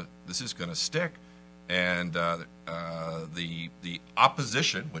is gonna stick." And the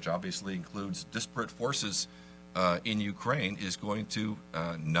opposition, which obviously includes disparate forces in Ukraine, is going to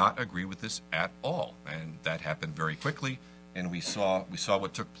not agree with this at all, and that happened very quickly. And we saw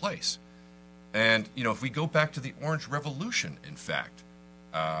what took place. And, if we go back to the Orange Revolution, in fact,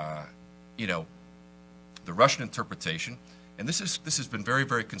 the Russian interpretation, and this has been very,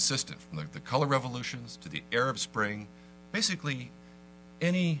 very consistent from the color revolutions to the Arab Spring, basically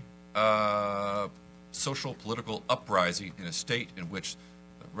any social political uprising in a state in which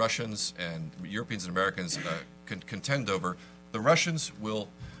the Russians and Europeans and Americans contend over, the Russians will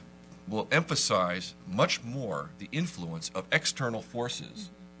emphasize much more the influence of external forces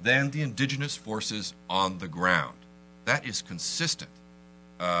than the indigenous forces on the ground. That is consistent.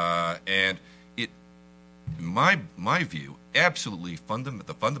 And my view, absolutely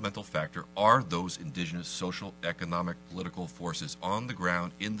the fundamental factor are those indigenous social, economic, political forces on the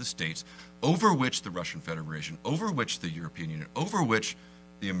ground in the states over which the Russian Federation, over which the European Union, over which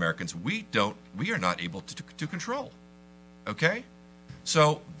the Americans, we are not able to control. Okay?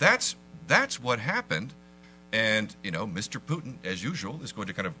 So that's what happened. And, Mr. Putin, as usual, is going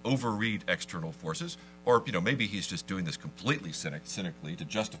to kind of overread external forces, or, maybe he's just doing this completely cynically to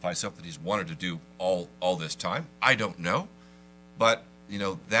justify something he's wanted to do all this time. I don't know. But,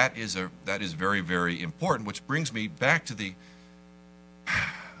 that is very, very important, which brings me back to the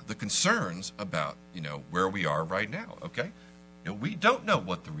concerns about, where we are right now, okay? We don't know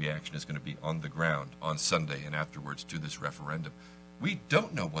what the reaction is going to be on the ground on Sunday and afterwards to this referendum. We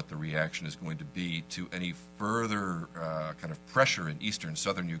don't know what the reaction is going to be to any further kind of pressure in eastern,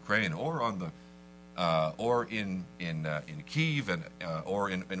 southern Ukraine, or on the, or in Kyiv and or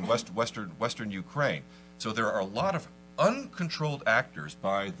in western Ukraine. So there are a lot of uncontrolled actors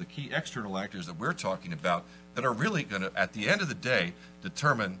by the key external actors that we're talking about that are really going to, at the end of the day,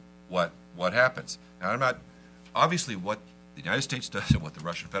 determine what happens. Now, I'm not obviously what the United States does and what the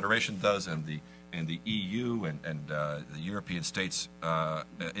Russian Federation does and the EU and the European states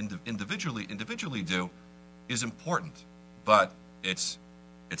individually do is important, but it's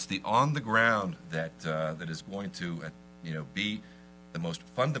the on the ground that is going to be the most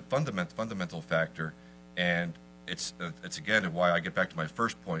fundamental factor, and it's again why I get back to my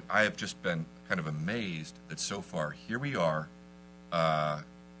first point. I have just been kind of amazed that so far here we are.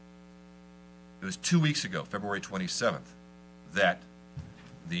 It was 2 weeks ago, February 27th, that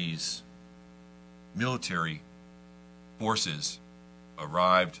these military forces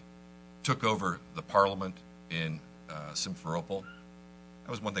arrived, took over the parliament in Simferopol.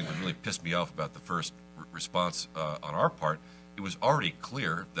 That was one thing that really pissed me off about the first response on our part. It was already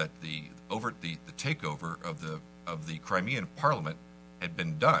clear that the takeover of the Crimean parliament had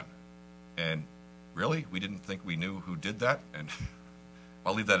been done, and really we didn't think we knew who did that, and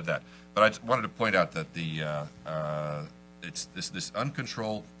I'll leave that at that. But I wanted to point out that it's this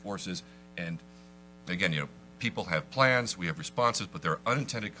uncontrolled forces, and again, people have plans, we have responses, but there are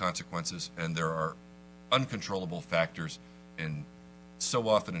unintended consequences, and there are uncontrollable factors, and so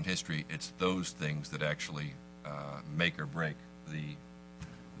often in history, it's those things that actually make or break the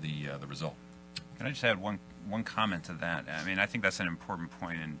result. Can I just add one comment to that? I mean, I think that's an important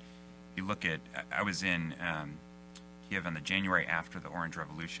point, and you look at, I was in Kiev on the January after the Orange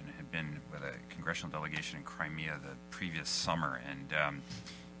Revolution. I had been with a congressional delegation in Crimea the previous summer, and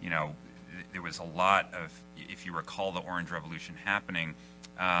there was a lot of, if you recall the Orange Revolution happening,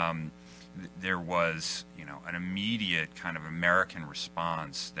 there was, an immediate kind of American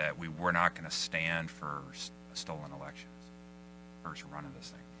response that we were not going to stand for stolen elections, first run of this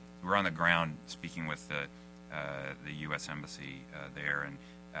thing. We were on the ground speaking with the U.S. Embassy there,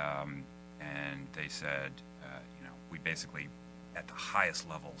 and they said, we basically, at the highest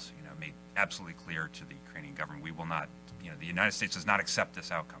levels, made absolutely clear to the Ukrainian government, we will not, the United States does not accept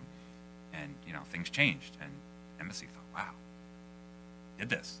this outcome. And, things changed, and embassy thought, wow, did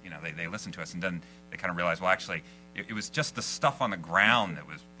this. They listened to us, and then they kind of realized, well, actually, it was just the stuff on the ground that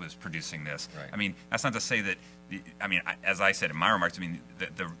was producing this. Right. I mean, that's not to say that, as I said in my remarks,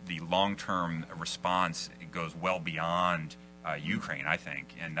 the long-term response goes well beyond Ukraine, I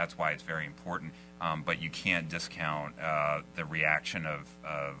think, and that's why it's very important. But you can't discount the reaction of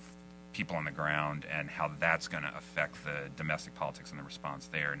people on the ground and how that's going to affect the domestic politics and the response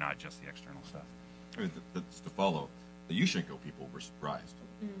there, not just the external stuff. I mean, to follow, the Yushchenko people were surprised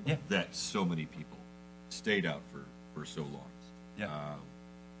that so many people stayed out for so long. Yeah.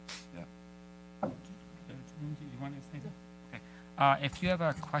 Do you want to say that? Okay. If you have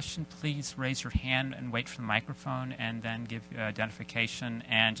a question, please raise your hand and wait for the microphone, and then give your identification.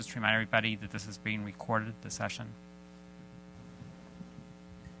 And just remind everybody that this is being recorded, the session.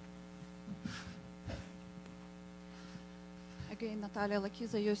 Again, Natalia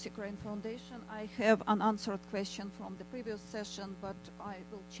Lakiza, US Ukraine Foundation. I have an unanswered question from the previous session, but I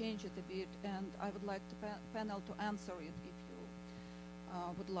will change it a bit, and I would like the panel to answer it if you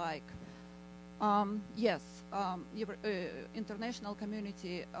would like. Yes, international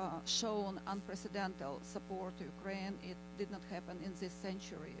community shown unprecedented support to Ukraine. It did not happen in this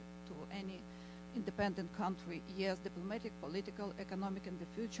century to any independent country. Yes, diplomatic, political, economic in the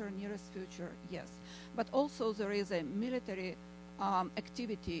future, nearest future, yes. But also there is a military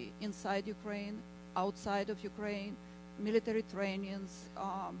activity inside Ukraine, outside of Ukraine, military trainings,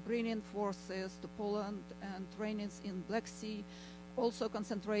 bringing forces to Poland and trainings in Black Sea, also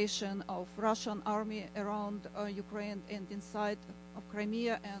concentration of Russian army around Ukraine and inside of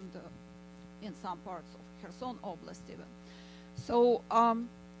Crimea and in some parts of Kherson Oblast even. So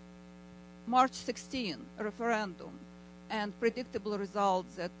March 16, referendum, and predictable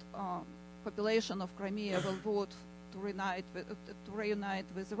results that population of Crimea will vote to reunite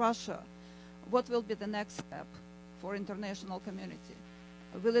with Russia. What will be the next step for international community?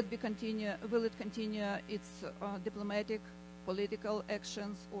 Will it continue its diplomatic, political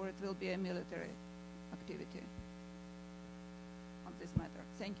actions, or it will be a military activity on this matter?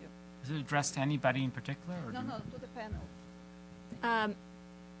 Thank you. Is it addressed to anybody in particular? Or No, to the panel.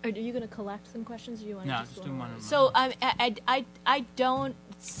 Are you going to collect some questions, or do you want to No, just just go do on? one. So I don't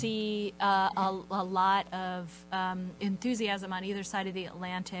see a lot of enthusiasm on either side of the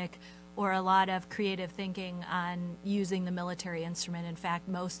Atlantic, or a lot of creative thinking on using the military instrument. In fact,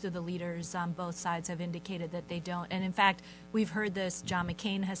 most of the leaders on both sides have indicated that they don't. And in fact, we've heard this. John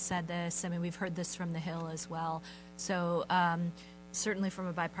McCain has said this. I mean, we've heard this from the Hill as well. So certainly from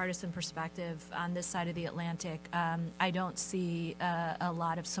a bipartisan perspective on this side of the Atlantic, I don't see a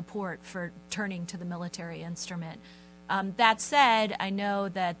lot of support for turning to the military instrument. That said, I know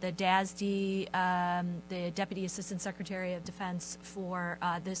that the DASD, the Deputy Assistant Secretary of Defense for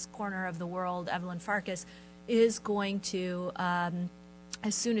this corner of the world, Evelyn Farkas, is going to,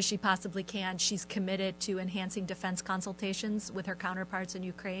 as soon as she possibly can, she's committed to enhancing defense consultations with her counterparts in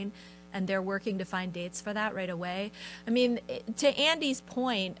Ukraine, and they're working to find dates for that right away. I mean, to Andy's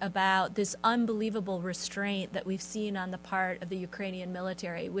point about this unbelievable restraint that we've seen on the part of the Ukrainian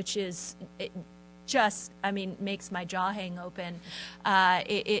military, which is just, I mean, makes my jaw hang open.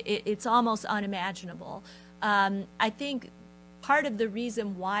 It's almost unimaginable. I think part of the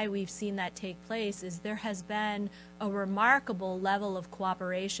reason why we've seen that take place is there has been a remarkable level of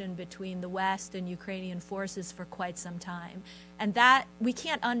cooperation between the West and Ukrainian forces for quite some time. And that, we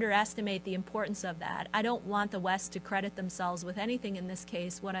can't underestimate the importance of that. I don't want the West to credit themselves with anything in this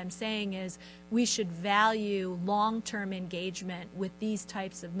case. What I'm saying is we should value long-term engagement with these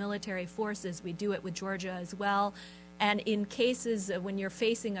types of military forces. We do it with Georgia as well. And in cases when you're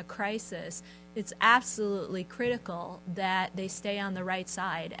facing a crisis, it's absolutely critical that they stay on the right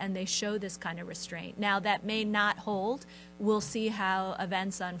side and they show this kind of restraint. Now, that may not hold. We'll see how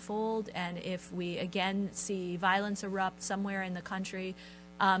events unfold and if we again see violence erupt somewhere in the country.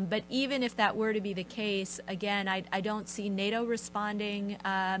 But even if that were to be the case, again, I don't see NATO responding.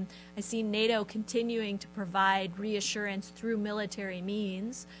 I see NATO continuing to provide reassurance through military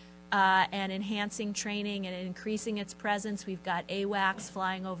means. And enhancing training and increasing its presence. We've got AWACS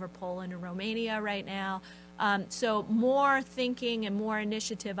flying over Poland and Romania right now. So more thinking and more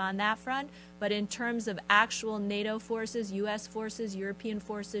initiative on that front. But in terms of actual NATO forces, U.S. forces, European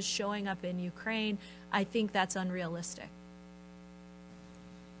forces showing up in Ukraine, I think that's unrealistic.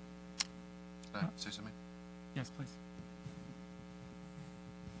 Can I say something? Yes, please.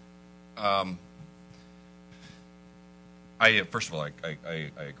 First of all, I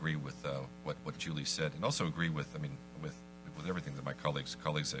agree with what Julie said, and also agree with with everything that my colleagues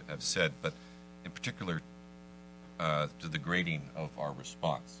have said, but in particular to the grading of our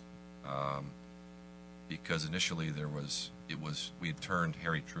response, because initially we had turned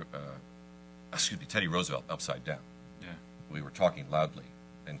Teddy Roosevelt upside down. Yeah. We were talking loudly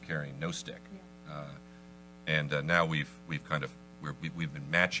and carrying no stick, and now we've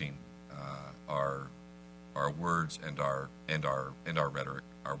been matching our words and our rhetoric,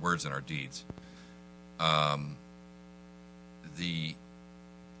 our words and our deeds.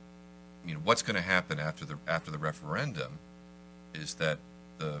 What's going to happen after the referendum is that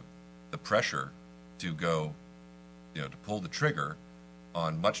the pressure to go, to pull the trigger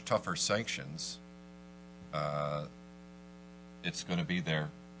on much tougher sanctions, it's going to be there,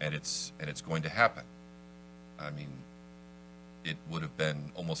 and it's going to happen. I mean, it would have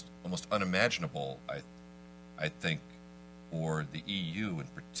been almost unimaginable, I think, for the EU in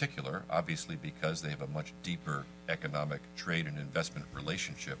particular, obviously because they have a much deeper economic trade and investment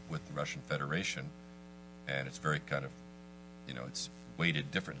relationship with the Russian Federation, and it's very kind of, it's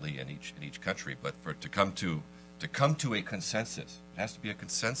weighted differently in each country. But for it to come to a consensus, it has to be a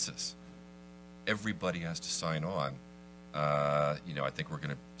consensus. Everybody has to sign on. I think we're going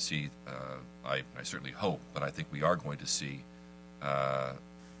to see. I certainly hope, but I think we are going to see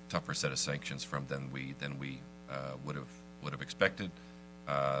tougher set of sanctions than we would have expected.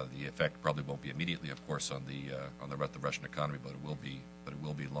 The effect probably won't be immediately, of course, on the Russian economy, but it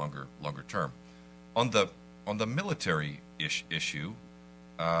will be longer term. On the military issue,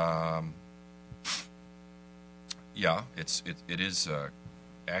 it is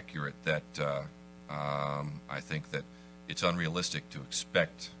accurate that I think that it's unrealistic to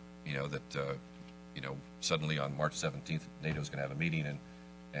expect that suddenly on March 17th NATO is going to have a meeting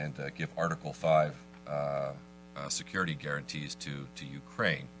and give Article 5 security guarantees to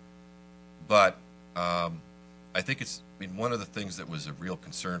Ukraine. But I think it's, I mean, one of the things that was a real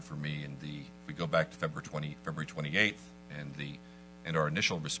concern for me if we go back to February 28th and our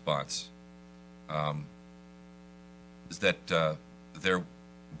initial response, is that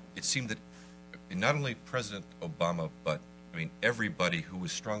it seemed that not only President Obama, but I mean everybody who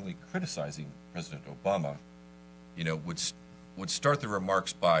was strongly criticizing President Obama, would start their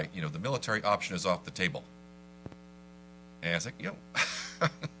remarks by, the military option is off the table. And it's like,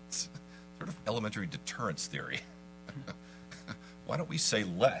 it's sort of elementary deterrence theory. Why don't we say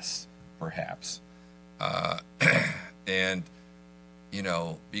less, perhaps? And,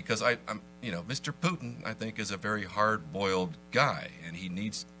 because I'm Mr. Putin, I think, is a very hard-boiled guy, and he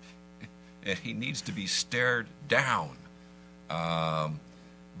needs to be stared down.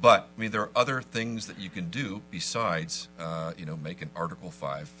 But I mean, there are other things that you can do besides, make an Article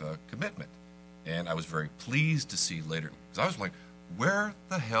 5 commitment. And I was very pleased to see later, because I was like, where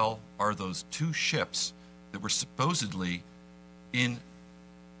the hell are those two ships that were supposedly in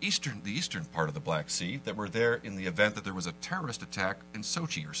the eastern part of the Black Sea that were there in the event that there was a terrorist attack in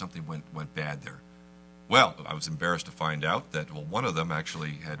Sochi or something went bad there? Well, I was embarrassed to find out that, one of them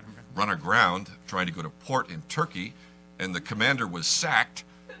actually had run aground trying to go to port in Turkey, and the commander was sacked.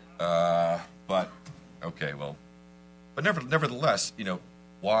 But nevertheless,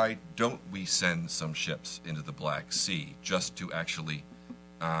 why don't we send some ships into the Black Sea just to actually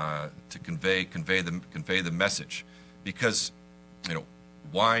to convey the message? Because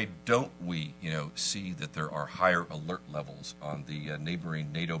why don't we see that there are higher alert levels on the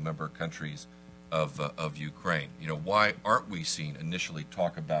neighboring NATO member countries of Ukraine? Why aren't we seeing initially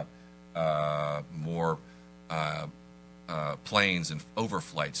talk about more planes and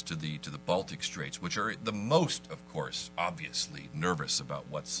overflights to the Baltic Straits, which are the most, of course, obviously nervous about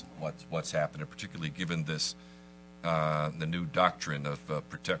what's happened, and particularly given this the new doctrine of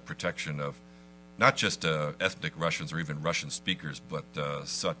protection of not just ethnic Russians or even Russian speakers, but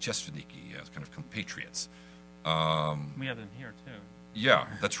sootcheственniki, kind of compatriots. We have them here too. Yeah,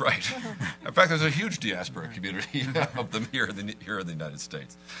 that's right. In fact, there's a huge diaspora community of them here in the United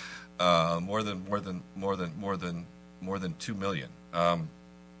States. More than 2 million.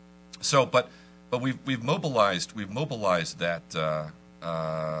 But we've mobilized that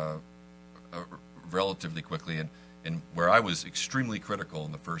relatively quickly, and where I was extremely critical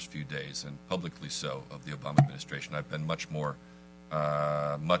in the first few days, and publicly so, of the Obama administration, I've been much more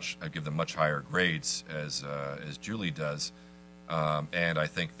I give them much higher grades as Julie does. And I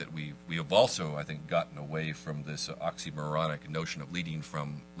think that we have also, I think, gotten away from this oxymoronic notion of leading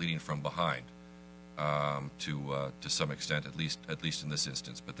from behind, to some extent, at least in this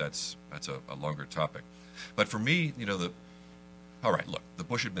instance. But that's a longer topic. But for me, all right, look, the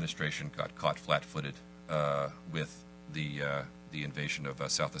Bush administration got caught flat-footed with the invasion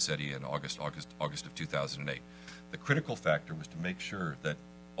of South Ossetia in August of 2008. The critical factor was to make sure that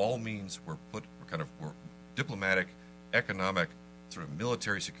all means were diplomatic, economic, sort of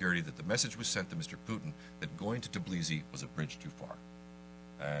military security, that the message was sent to Mr. Putin that going to Tbilisi was a bridge too far.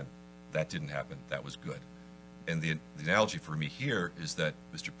 And that didn't happen. That was good. And the analogy for me here is that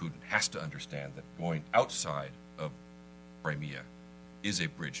Mr. Putin has to understand that going outside of Crimea is a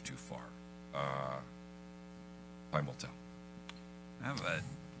bridge too far. Time will tell.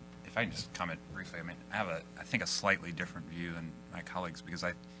 If I can just comment briefly, I have I think a slightly different view than my colleagues, because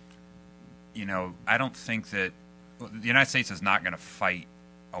I don't think that the United States is not going to fight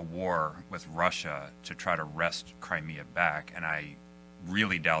a war with Russia to try to wrest Crimea back, and I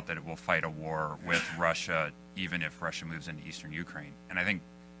really doubt that it will fight a war with Russia even if Russia moves into eastern Ukraine. And I think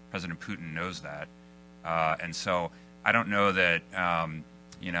President Putin knows that. And so I don't know that,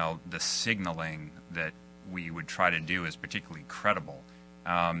 the signaling that we would try to do is particularly credible.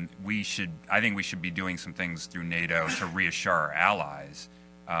 I think we should be doing some things through NATO to reassure our allies.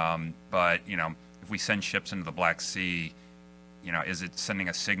 But if we send ships into the Black Sea, is it sending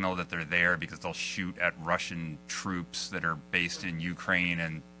a signal that they're there because they'll shoot at Russian troops that are based in Ukraine,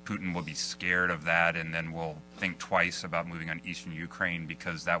 and Putin will be scared of that, and then will think twice about moving on eastern Ukraine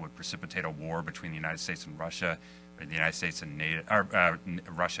because that would precipitate a war between the United States and Russia, or the United States and NATO, or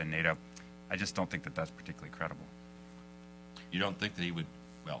Russia and NATO? I just don't think that that's particularly credible. You don't think that he would?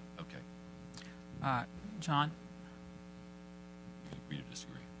 Well, okay. John? You agree to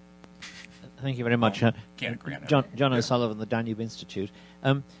disagree? Thank you very much. Can't agree on John everything. O'Sullivan, the Danube Institute.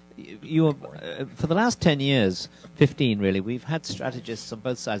 For the last 10 years, 15 really, we've had strategists on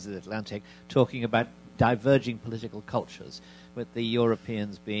both sides of the Atlantic talking about diverging political cultures, with the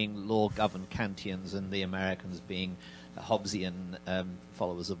Europeans being law-governed Kantians and the Americans being Hobbesian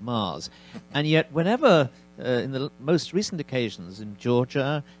followers of Mars. And yet, whenever, in the most recent occasions in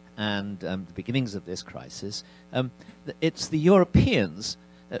Georgia and the beginnings of this crisis, it's the Europeans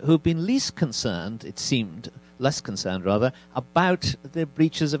who've been least concerned, it seemed, less concerned rather, about the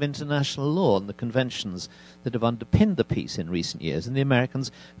breaches of international law and the conventions that have underpinned the peace in recent years, and the Americans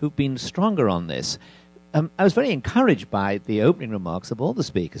who've been stronger on this. I was very encouraged by the opening remarks of all the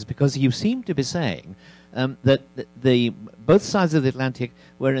speakers, because you seem to be saying that both sides of the Atlantic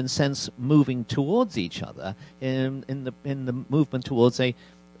were, in a sense, moving towards each other in the movement towards a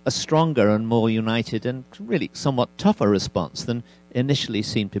stronger and more united and really somewhat tougher response than initially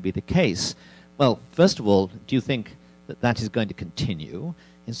seemed to be the case. Well, first of all, do you think that that is going to continue?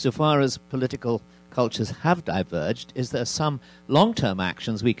 Insofar as political cultures have diverged, is there some long-term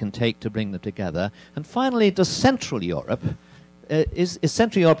actions we can take to bring them together? And finally, does Central Europe, is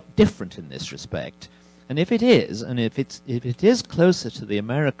Central Europe different in this respect? And if it is, and if it is closer to the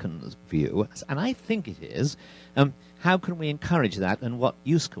Americans' view, and I think it is, how can we encourage that, and what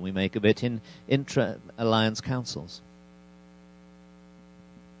use can we make of it in intra-alliance councils?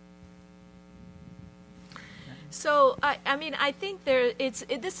 So, I mean, I think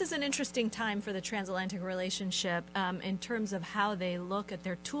this is an interesting time for the transatlantic relationship in terms of how they look at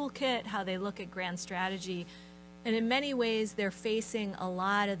their toolkit, how they look at grand strategy. And in many ways, they're facing a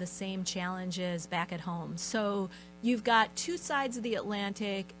lot of the same challenges back at home. So you've got two sides of the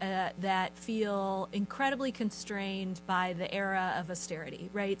Atlantic that feel incredibly constrained by the era of austerity,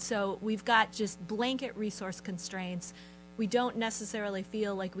 right? So we've got just blanket resource constraints. We don't necessarily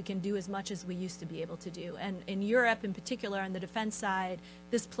feel like we can do as much as we used to be able to do. And in Europe, in particular, on the defense side,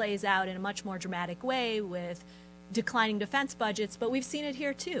 this plays out in a much more dramatic way with declining defense budgets, but we've seen it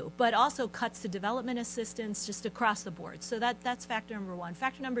here too, but also cuts to development assistance just across the board. So that's factor number one.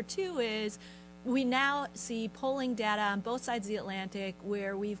 Factor number two is we now see polling data on both sides of the Atlantic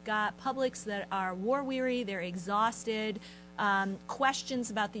where we've got publics that are war-weary, they're exhausted,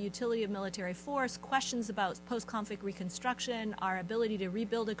 questions about the utility of military force, questions about post-conflict reconstruction, our ability to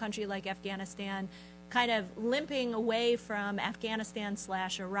rebuild a country like Afghanistan, kind of limping away from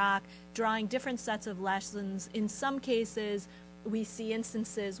Afghanistan/Iraq, drawing different sets of lessons. In some cases, we see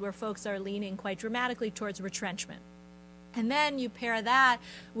instances where folks are leaning quite dramatically towards retrenchment. And then you pair that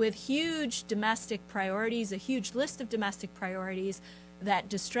with huge domestic priorities, a huge list of domestic priorities that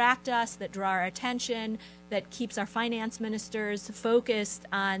distract us, that draw our attention, that keeps our finance ministers focused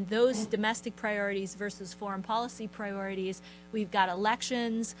on those domestic priorities versus foreign policy priorities. We've got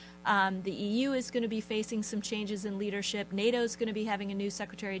elections. The EU is going to be facing some changes in leadership. NATO is going to be having a new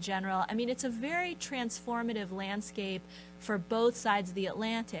Secretary General. I mean, it's a very transformative landscape for both sides of the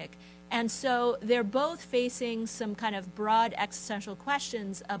Atlantic. And so they're both facing some kind of broad existential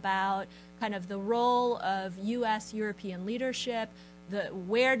questions about kind of the role of U.S. European leadership,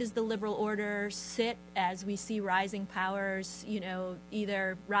 where does the liberal order sit as we see rising powers, you know,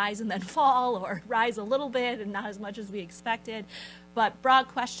 either rise and then fall or rise a little bit and not as much as we expected, but broad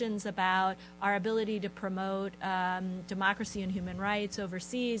questions about our ability to promote democracy and human rights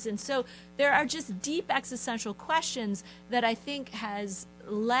overseas. And so there are just deep existential questions that I think has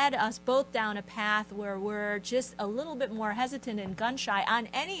led us both down a path where we're just a little bit more hesitant and gun-shy on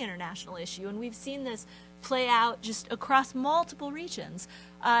any international issue. And we've seen this play out just across multiple regions.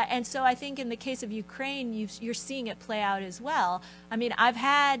 And so I think in the case of Ukraine, you're seeing it play out as well. I mean, I've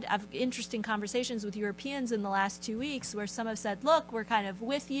had interesting conversations with Europeans in the last 2 weeks where some have said, look, we're kind of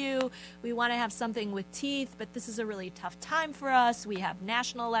with you. We want to have something with teeth, but this is a really tough time for us. We have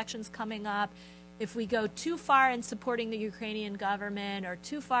national elections coming up. If we go too far in supporting the Ukrainian government or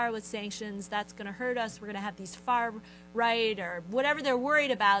too far with sanctions, that's going to hurt us. We're going to have these far right or whatever they're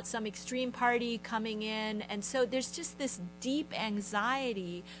worried about, some extreme party coming in. And so there's just this deep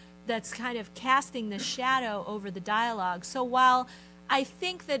anxiety that's kind of casting the shadow over the dialogue. So while I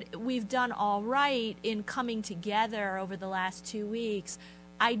think that we've done all right in coming together over the last 2 weeks,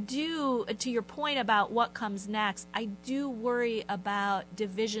 I do, to your point about what comes next, I do worry about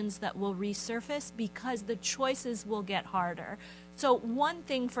divisions that will resurface because the choices will get harder. So one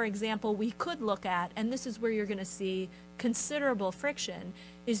thing, for example, we could look at, and this is where you're going to see considerable friction,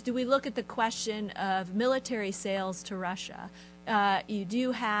 is do we look at the question of military sales to Russia? You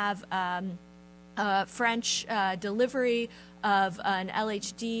do have French delivery of an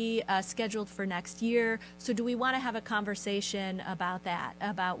LHD scheduled for next year. So do we want to have a conversation about that,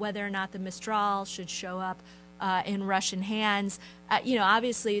 about whether or not the Mistral should show up in Russian hands? You know,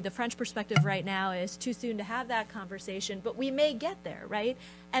 obviously the French perspective right now is too soon to have that conversation, but we may get there, right?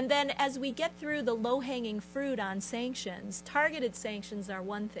 And then as we get through the low-hanging fruit on sanctions, targeted sanctions are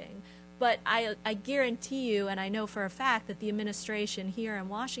one thing, But I guarantee you, and I know for a fact, that the administration here in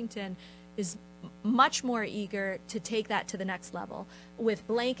Washington is much more eager to take that to the next level. With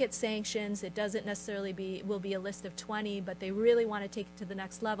blanket sanctions, it doesn't necessarily will be a list of 20, but they really want to take it to the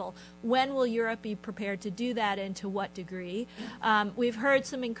next level. When will Europe be prepared to do that, and to what degree? We've heard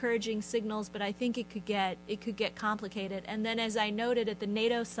some encouraging signals, but I think it could get complicated. And then, as I noted at the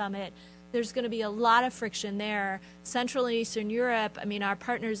NATO summit, there's going to be a lot of friction there. Central and Eastern Europe, I mean, our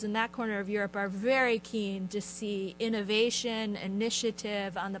partners in that corner of Europe are very keen to see innovation,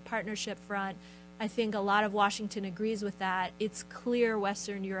 initiative on the partnership front. I think a lot of Washington agrees with that. It's clear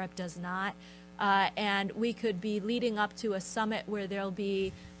Western Europe does not. And we could be leading up to a summit where there'll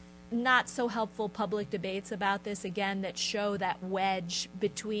be not so helpful public debates about this, again, that show that wedge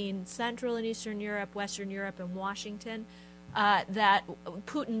between Central and Eastern Europe, Western Europe, and Washington. That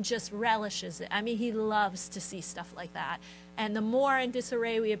Putin just relishes it. I mean, he loves to see stuff like that. And the more in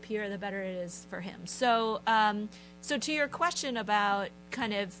disarray we appear, the better it is for him. So, so to your question about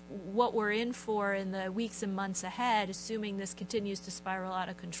kind of what we're in for in the weeks and months ahead, assuming this continues to spiral out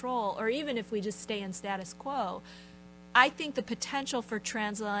of control, or even if we just stay in status quo, I think the potential for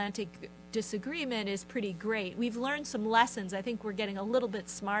transatlantic disagreement is pretty great. We've learned some lessons. I think we're getting a little bit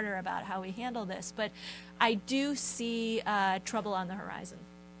smarter about how we handle this, but I do see trouble on the horizon.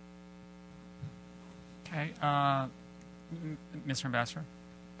 Okay, Mr. Ambassador.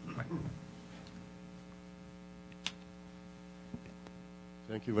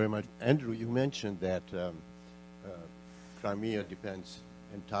 Thank you very much. Andrew, you mentioned that Crimea depends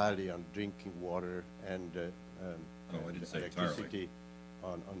entirely on drinking water and electricity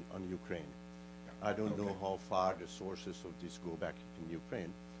on Ukraine. I don't know how far the sources of this go back in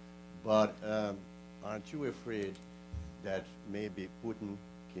Ukraine, but aren't you afraid that maybe Putin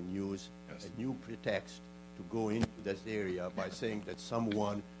can use a new pretext to go into this area by saying that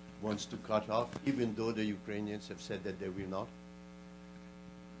someone wants to cut off, even though the Ukrainians have said that they will not?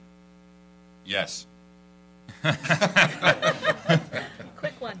 Yes.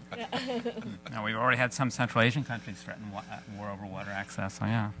 Quick one. No, we've already had some Central Asian countries threaten war over water access, so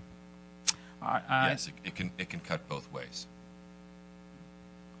yeah. Yes, it can cut both ways.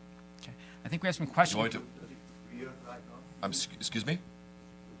 Okay. I think we have some questions. Excuse me?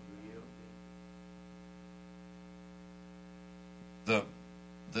 The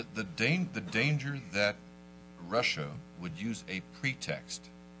danger that Russia would use a pretext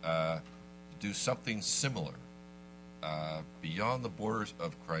to do something similar beyond the borders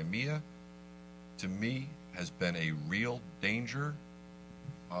of Crimea, to me, has been a real danger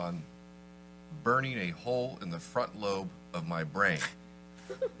on burning a hole in the front lobe of my brain.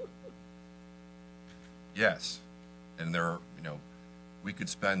 Yes, and there are, we could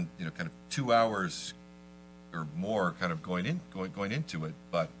spend, kind of 2 hours or more kind of going into it,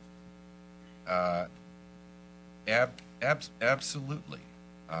 but absolutely.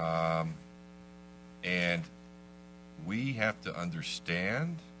 And we have to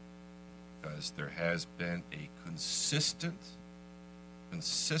understand, because there has been a consistent,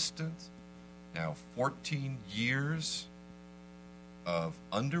 now 14 years of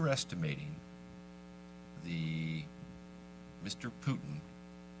underestimating the Mr. Putin,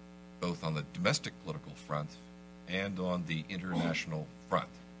 both on the domestic political front and on the international front.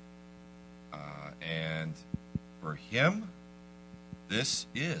 And for him, this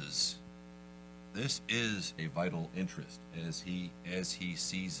is a vital interest as he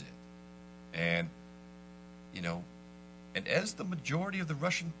sees it. And, and as the majority of the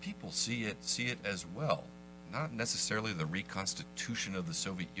Russian people see it as well. Not necessarily the reconstitution of the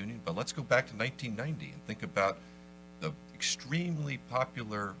Soviet Union, but let's go back to 1990 and think about the extremely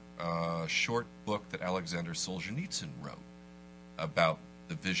popular short book that Alexander Solzhenitsyn wrote about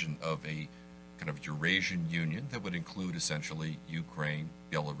the vision of a kind of Eurasian Union that would include essentially Ukraine,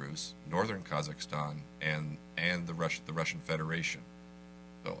 Belarus, northern Kazakhstan, and the Russian Federation.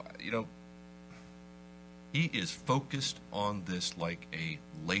 So, he is focused on this like a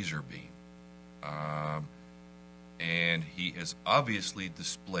laser beam. And he has obviously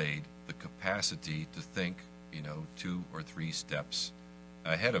displayed the capacity to think, 2 or 3 steps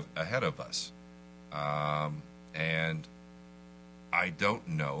ahead of us. And I don't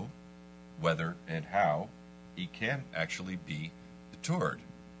know whether and how he can actually be deterred.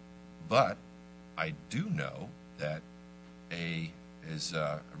 But I do know that as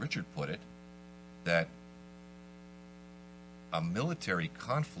Richard put it, that a military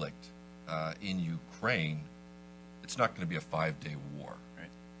conflict in Ukraine, it's not going to be a 5-day war, right?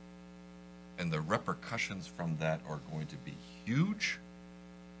 And the repercussions from that are going to be huge,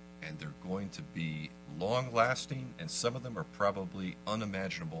 and they're going to be long-lasting, and some of them are probably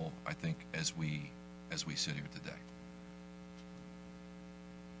unimaginable, I think, as we sit here today.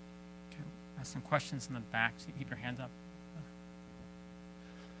 Okay. Some questions in the back. So you keep your hands up.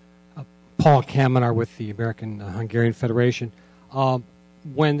 Paul Kamenar with the American Hungarian Federation.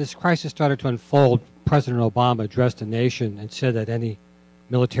 When this crisis started to unfold, President Obama addressed the nation and said that any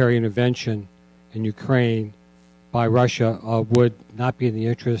military intervention in Ukraine by Russia would not be in the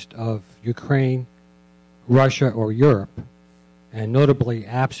interest of Ukraine, Russia, or Europe. And notably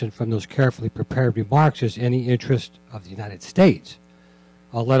absent from those carefully prepared remarks is any interest of the United States,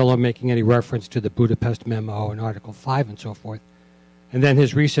 let alone making any reference to the Budapest Memo and Article 5 and so forth. And then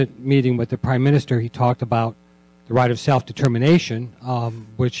his recent meeting with the Prime Minister, he talked about the right of self-determination,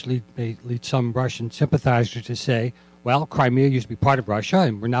 which may lead some Russian sympathizers to say, well, Crimea used to be part of Russia,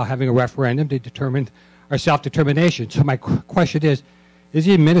 and we're now having a referendum to determine our self-determination. So my question is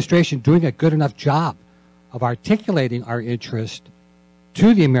the administration doing a good enough job of articulating our interest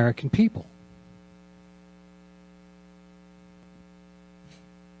to the American people?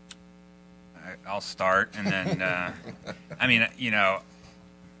 I'll start, and then, I mean, you know,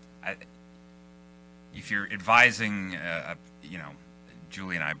 if you're advising, you know,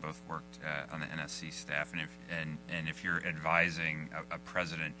 Julie and I both worked on the NSC staff, and if you're advising a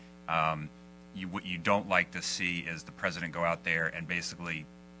president, what you don't like to see is the president go out there and basically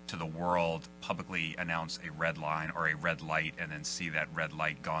to the world publicly announce a red line or a red light, and then see that red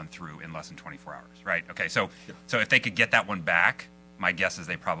light gone through in less than 24 hours, right? Okay, so if they could get that one back, my guess is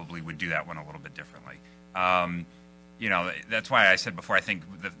they probably would do that one a little bit differently. You know, that's why I said before, I think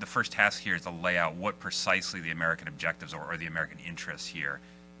the first task here is to lay out what precisely the American objectives are, or the American interests here,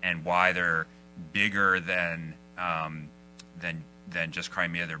 and why they're bigger than just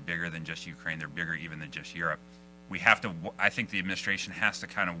Crimea. They're bigger than just Ukraine. They're bigger even than just Europe. We have to, I think the administration has to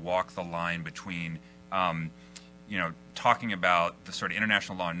kind of walk the line between, you know, talking about the sort of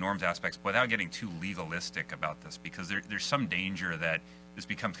international law and norms aspects without getting too legalistic about this, because there's some danger that this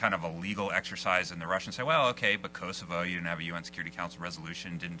becomes kind of a legal exercise, and the Russians say, well, okay, but Kosovo, you didn't have a UN Security Council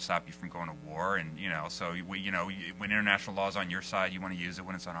resolution, didn't stop you from going to war, and, you know, so, you know, when international law is on your side, you want to use it.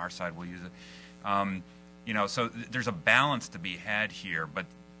 When it's on our side, we'll use it. You know, so there's a balance to be had here, but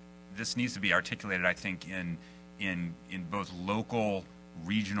this needs to be articulated, I think, in both local,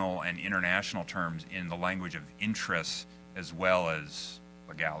 regional, and international terms, in the language of interests as well as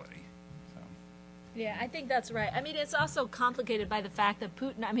legality. Yeah, I think that's right. I mean, it's also complicated by the fact that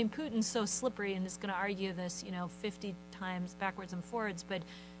Putin's so slippery and is going to argue this, you know, 50 times backwards and forwards. But,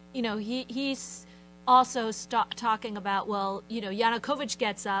 you know, he's also talking about, well, you know, Yanukovych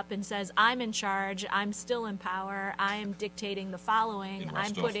gets up and says, I'm in charge, I'm still in power, I'm dictating the following,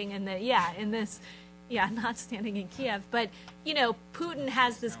 I'm putting in this, not standing in Kiev. But, you know, Putin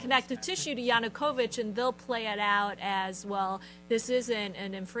has this connective tissue to Yanukovych, and they'll play it out as, well, this isn't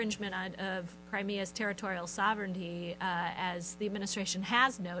an infringement of Crimea's territorial sovereignty, as the administration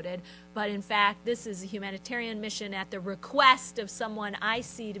has noted, but in fact, this is a humanitarian mission at the request of someone I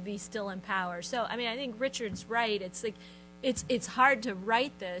see to be still in power. So, I mean, I think Richard's right. It's like, it's hard to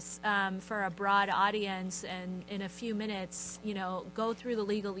write this for a broad audience and in a few minutes, you know, go through the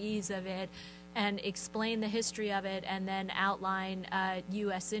legalese of it and explain the history of it, and then outline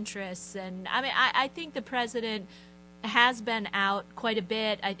U.S. interests. And I mean, I think the president has been out quite a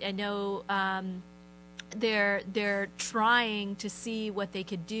bit. I know they're trying to see what they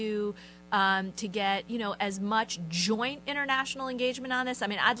could do to get, you know, as much joint international engagement on this. I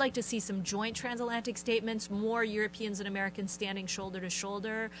mean, I'd like to see some joint transatlantic statements, more Europeans and Americans standing shoulder to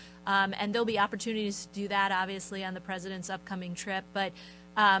shoulder, and there'll be opportunities to do that, obviously, on the president's upcoming trip. But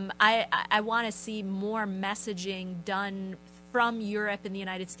I want to see more messaging done from Europe and the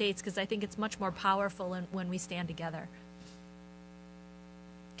United States, because I think it's much more powerful when we stand together.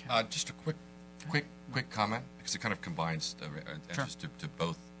 Just a quick comment, because it kind of combines answers to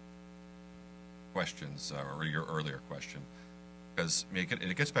both questions, or your earlier question, because I mean,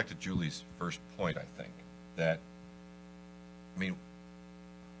 it gets back to Julie's first point, I think, that, I mean,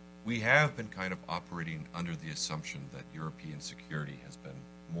 we have been kind of operating under the assumption that European security has been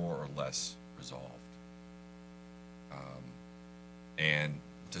more or less resolved. And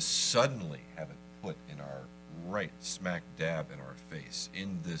to suddenly have it put in our right smack dab in our face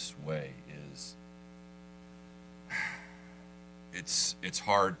in this way is, it's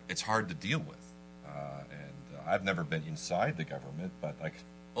hard to deal with. And I've never been inside the government, but I can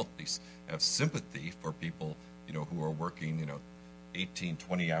only have sympathy for people, you know, who are working, you know, 18,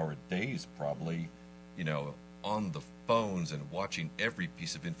 20-hour days probably, you know, on the phones and watching every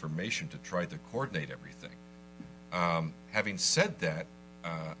piece of information to try to coordinate everything. Having said that,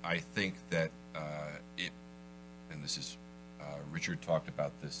 I think that and this is, Richard talked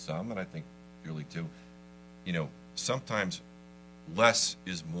about this some, and I think Julie too, sometimes less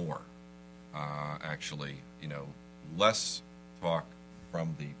is more, actually, less talk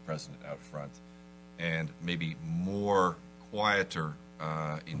from the president out front and maybe more quieter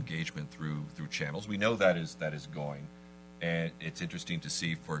engagement through channels. We know that is going, and it's interesting to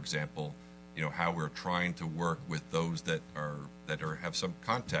see, for example, how we're trying to work with those that have some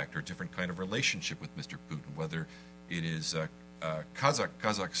contact or different kind of relationship with Mr. Putin, whether it is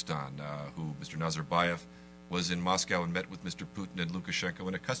Kazakhstan, who Mr. Nazarbayev was in Moscow and met with Mr. Putin and Lukashenko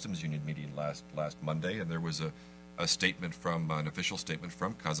in a customs union meeting last Monday, and there was a statement an official statement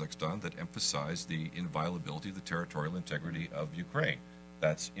from Kazakhstan that emphasized the inviolability of the territorial integrity of Ukraine.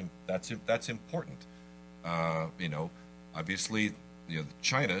 That's important. Obviously,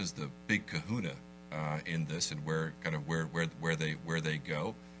 China is the big kahuna in this, and where they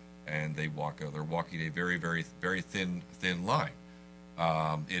go, and they're walking a very, very, very thin line.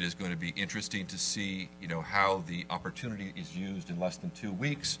 It is going to be interesting to see, how the opportunity is used in less than 2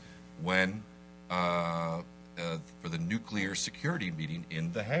 weeks when for the nuclear security meeting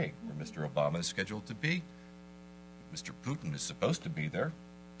in The Hague, where Mr. Obama is scheduled to be. Mr. Putin is supposed to be there.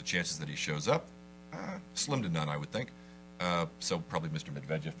 The chances that he shows up, slim to none, I would think. So probably Mr.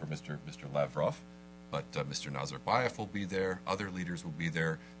 Medvedev or Mr. Lavrov, but Mr. Nazarbayev will be there. Other leaders will be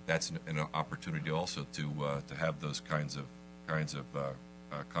there. That's an opportunity also to have those kinds of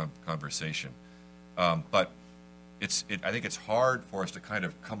conversation. But I think it's hard for us to kind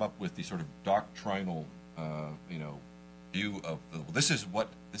of come up with the sort of doctrinal, view of this is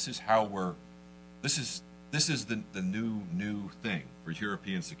the new thing for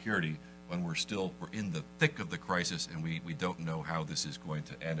European security when we're in the thick of the crisis and we don't know how this is going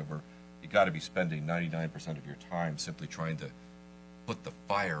to end, and you got to be spending 99% of your time simply trying to put the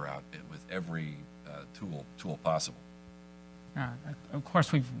fire out with every tool possible. Of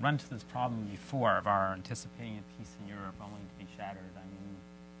course, we've run into this problem before of our anticipating a peace in Europe only to be shattered. I mean,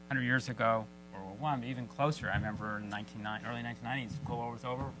 100 years ago, World War I, but even closer, I remember in early 1990s, Cold War was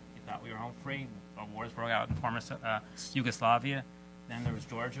over. We thought we were home free. Wars broke out in former Yugoslavia. Then there was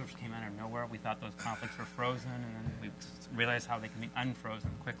Georgia, which came out of nowhere. We thought those conflicts were frozen, and then we realized how they can be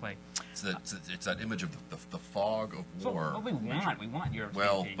unfrozen quickly. It's that image of the fog of war. So what we want Europe.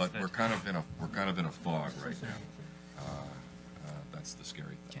 Well, but we're kind of in a fog right now. That's the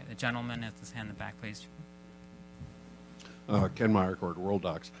scary thing. Okay, the gentleman has his hand in the back, please. Ken Meyercourt, World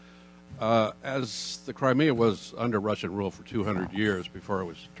Docs. As the Crimea was under Russian rule for 200 years before it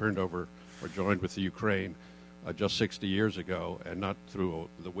was turned over or joined with the Ukraine just 60 years ago, and not through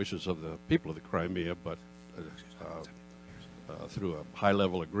the wishes of the people of the Crimea, but through a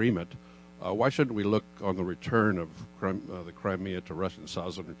high-level agreement, why shouldn't we look on the return of the Crimea to Russian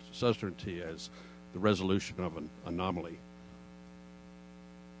suzerainty as the resolution of an anomaly?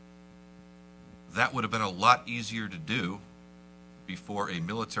 That would have been a lot easier to do before a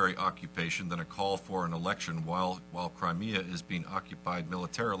military occupation than a call for an election while Crimea is being occupied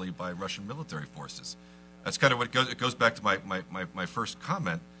militarily by Russian military forces. That's kind of what it goes back to my first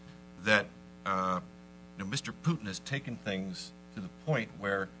comment, that Mr. Putin has taken things to the point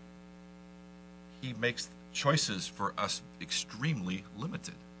where he makes choices for us extremely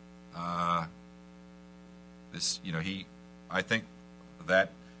limited. I think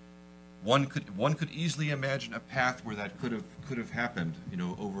that one could easily imagine a path where that could have happened,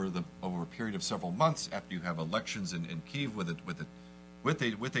 over a period of several months after you have elections in Kyiv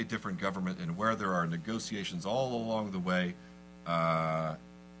with a different government, and where there are negotiations all along the way.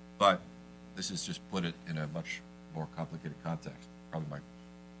 But this has just put it in a much more complicated context. Probably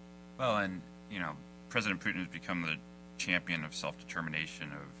Well, and President Putin has become the champion of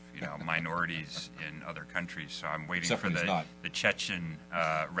self-determination of minorities in other countries. So I'm waiting for the Chechen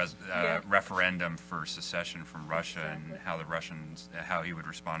referendum for secession from Russia, and how he would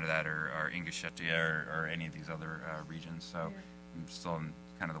respond to that, or Ingushetia, or any of these other regions. So I'm still in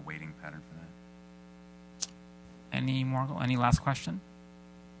kind of the waiting pattern for that. Any last question?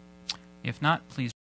 If not, please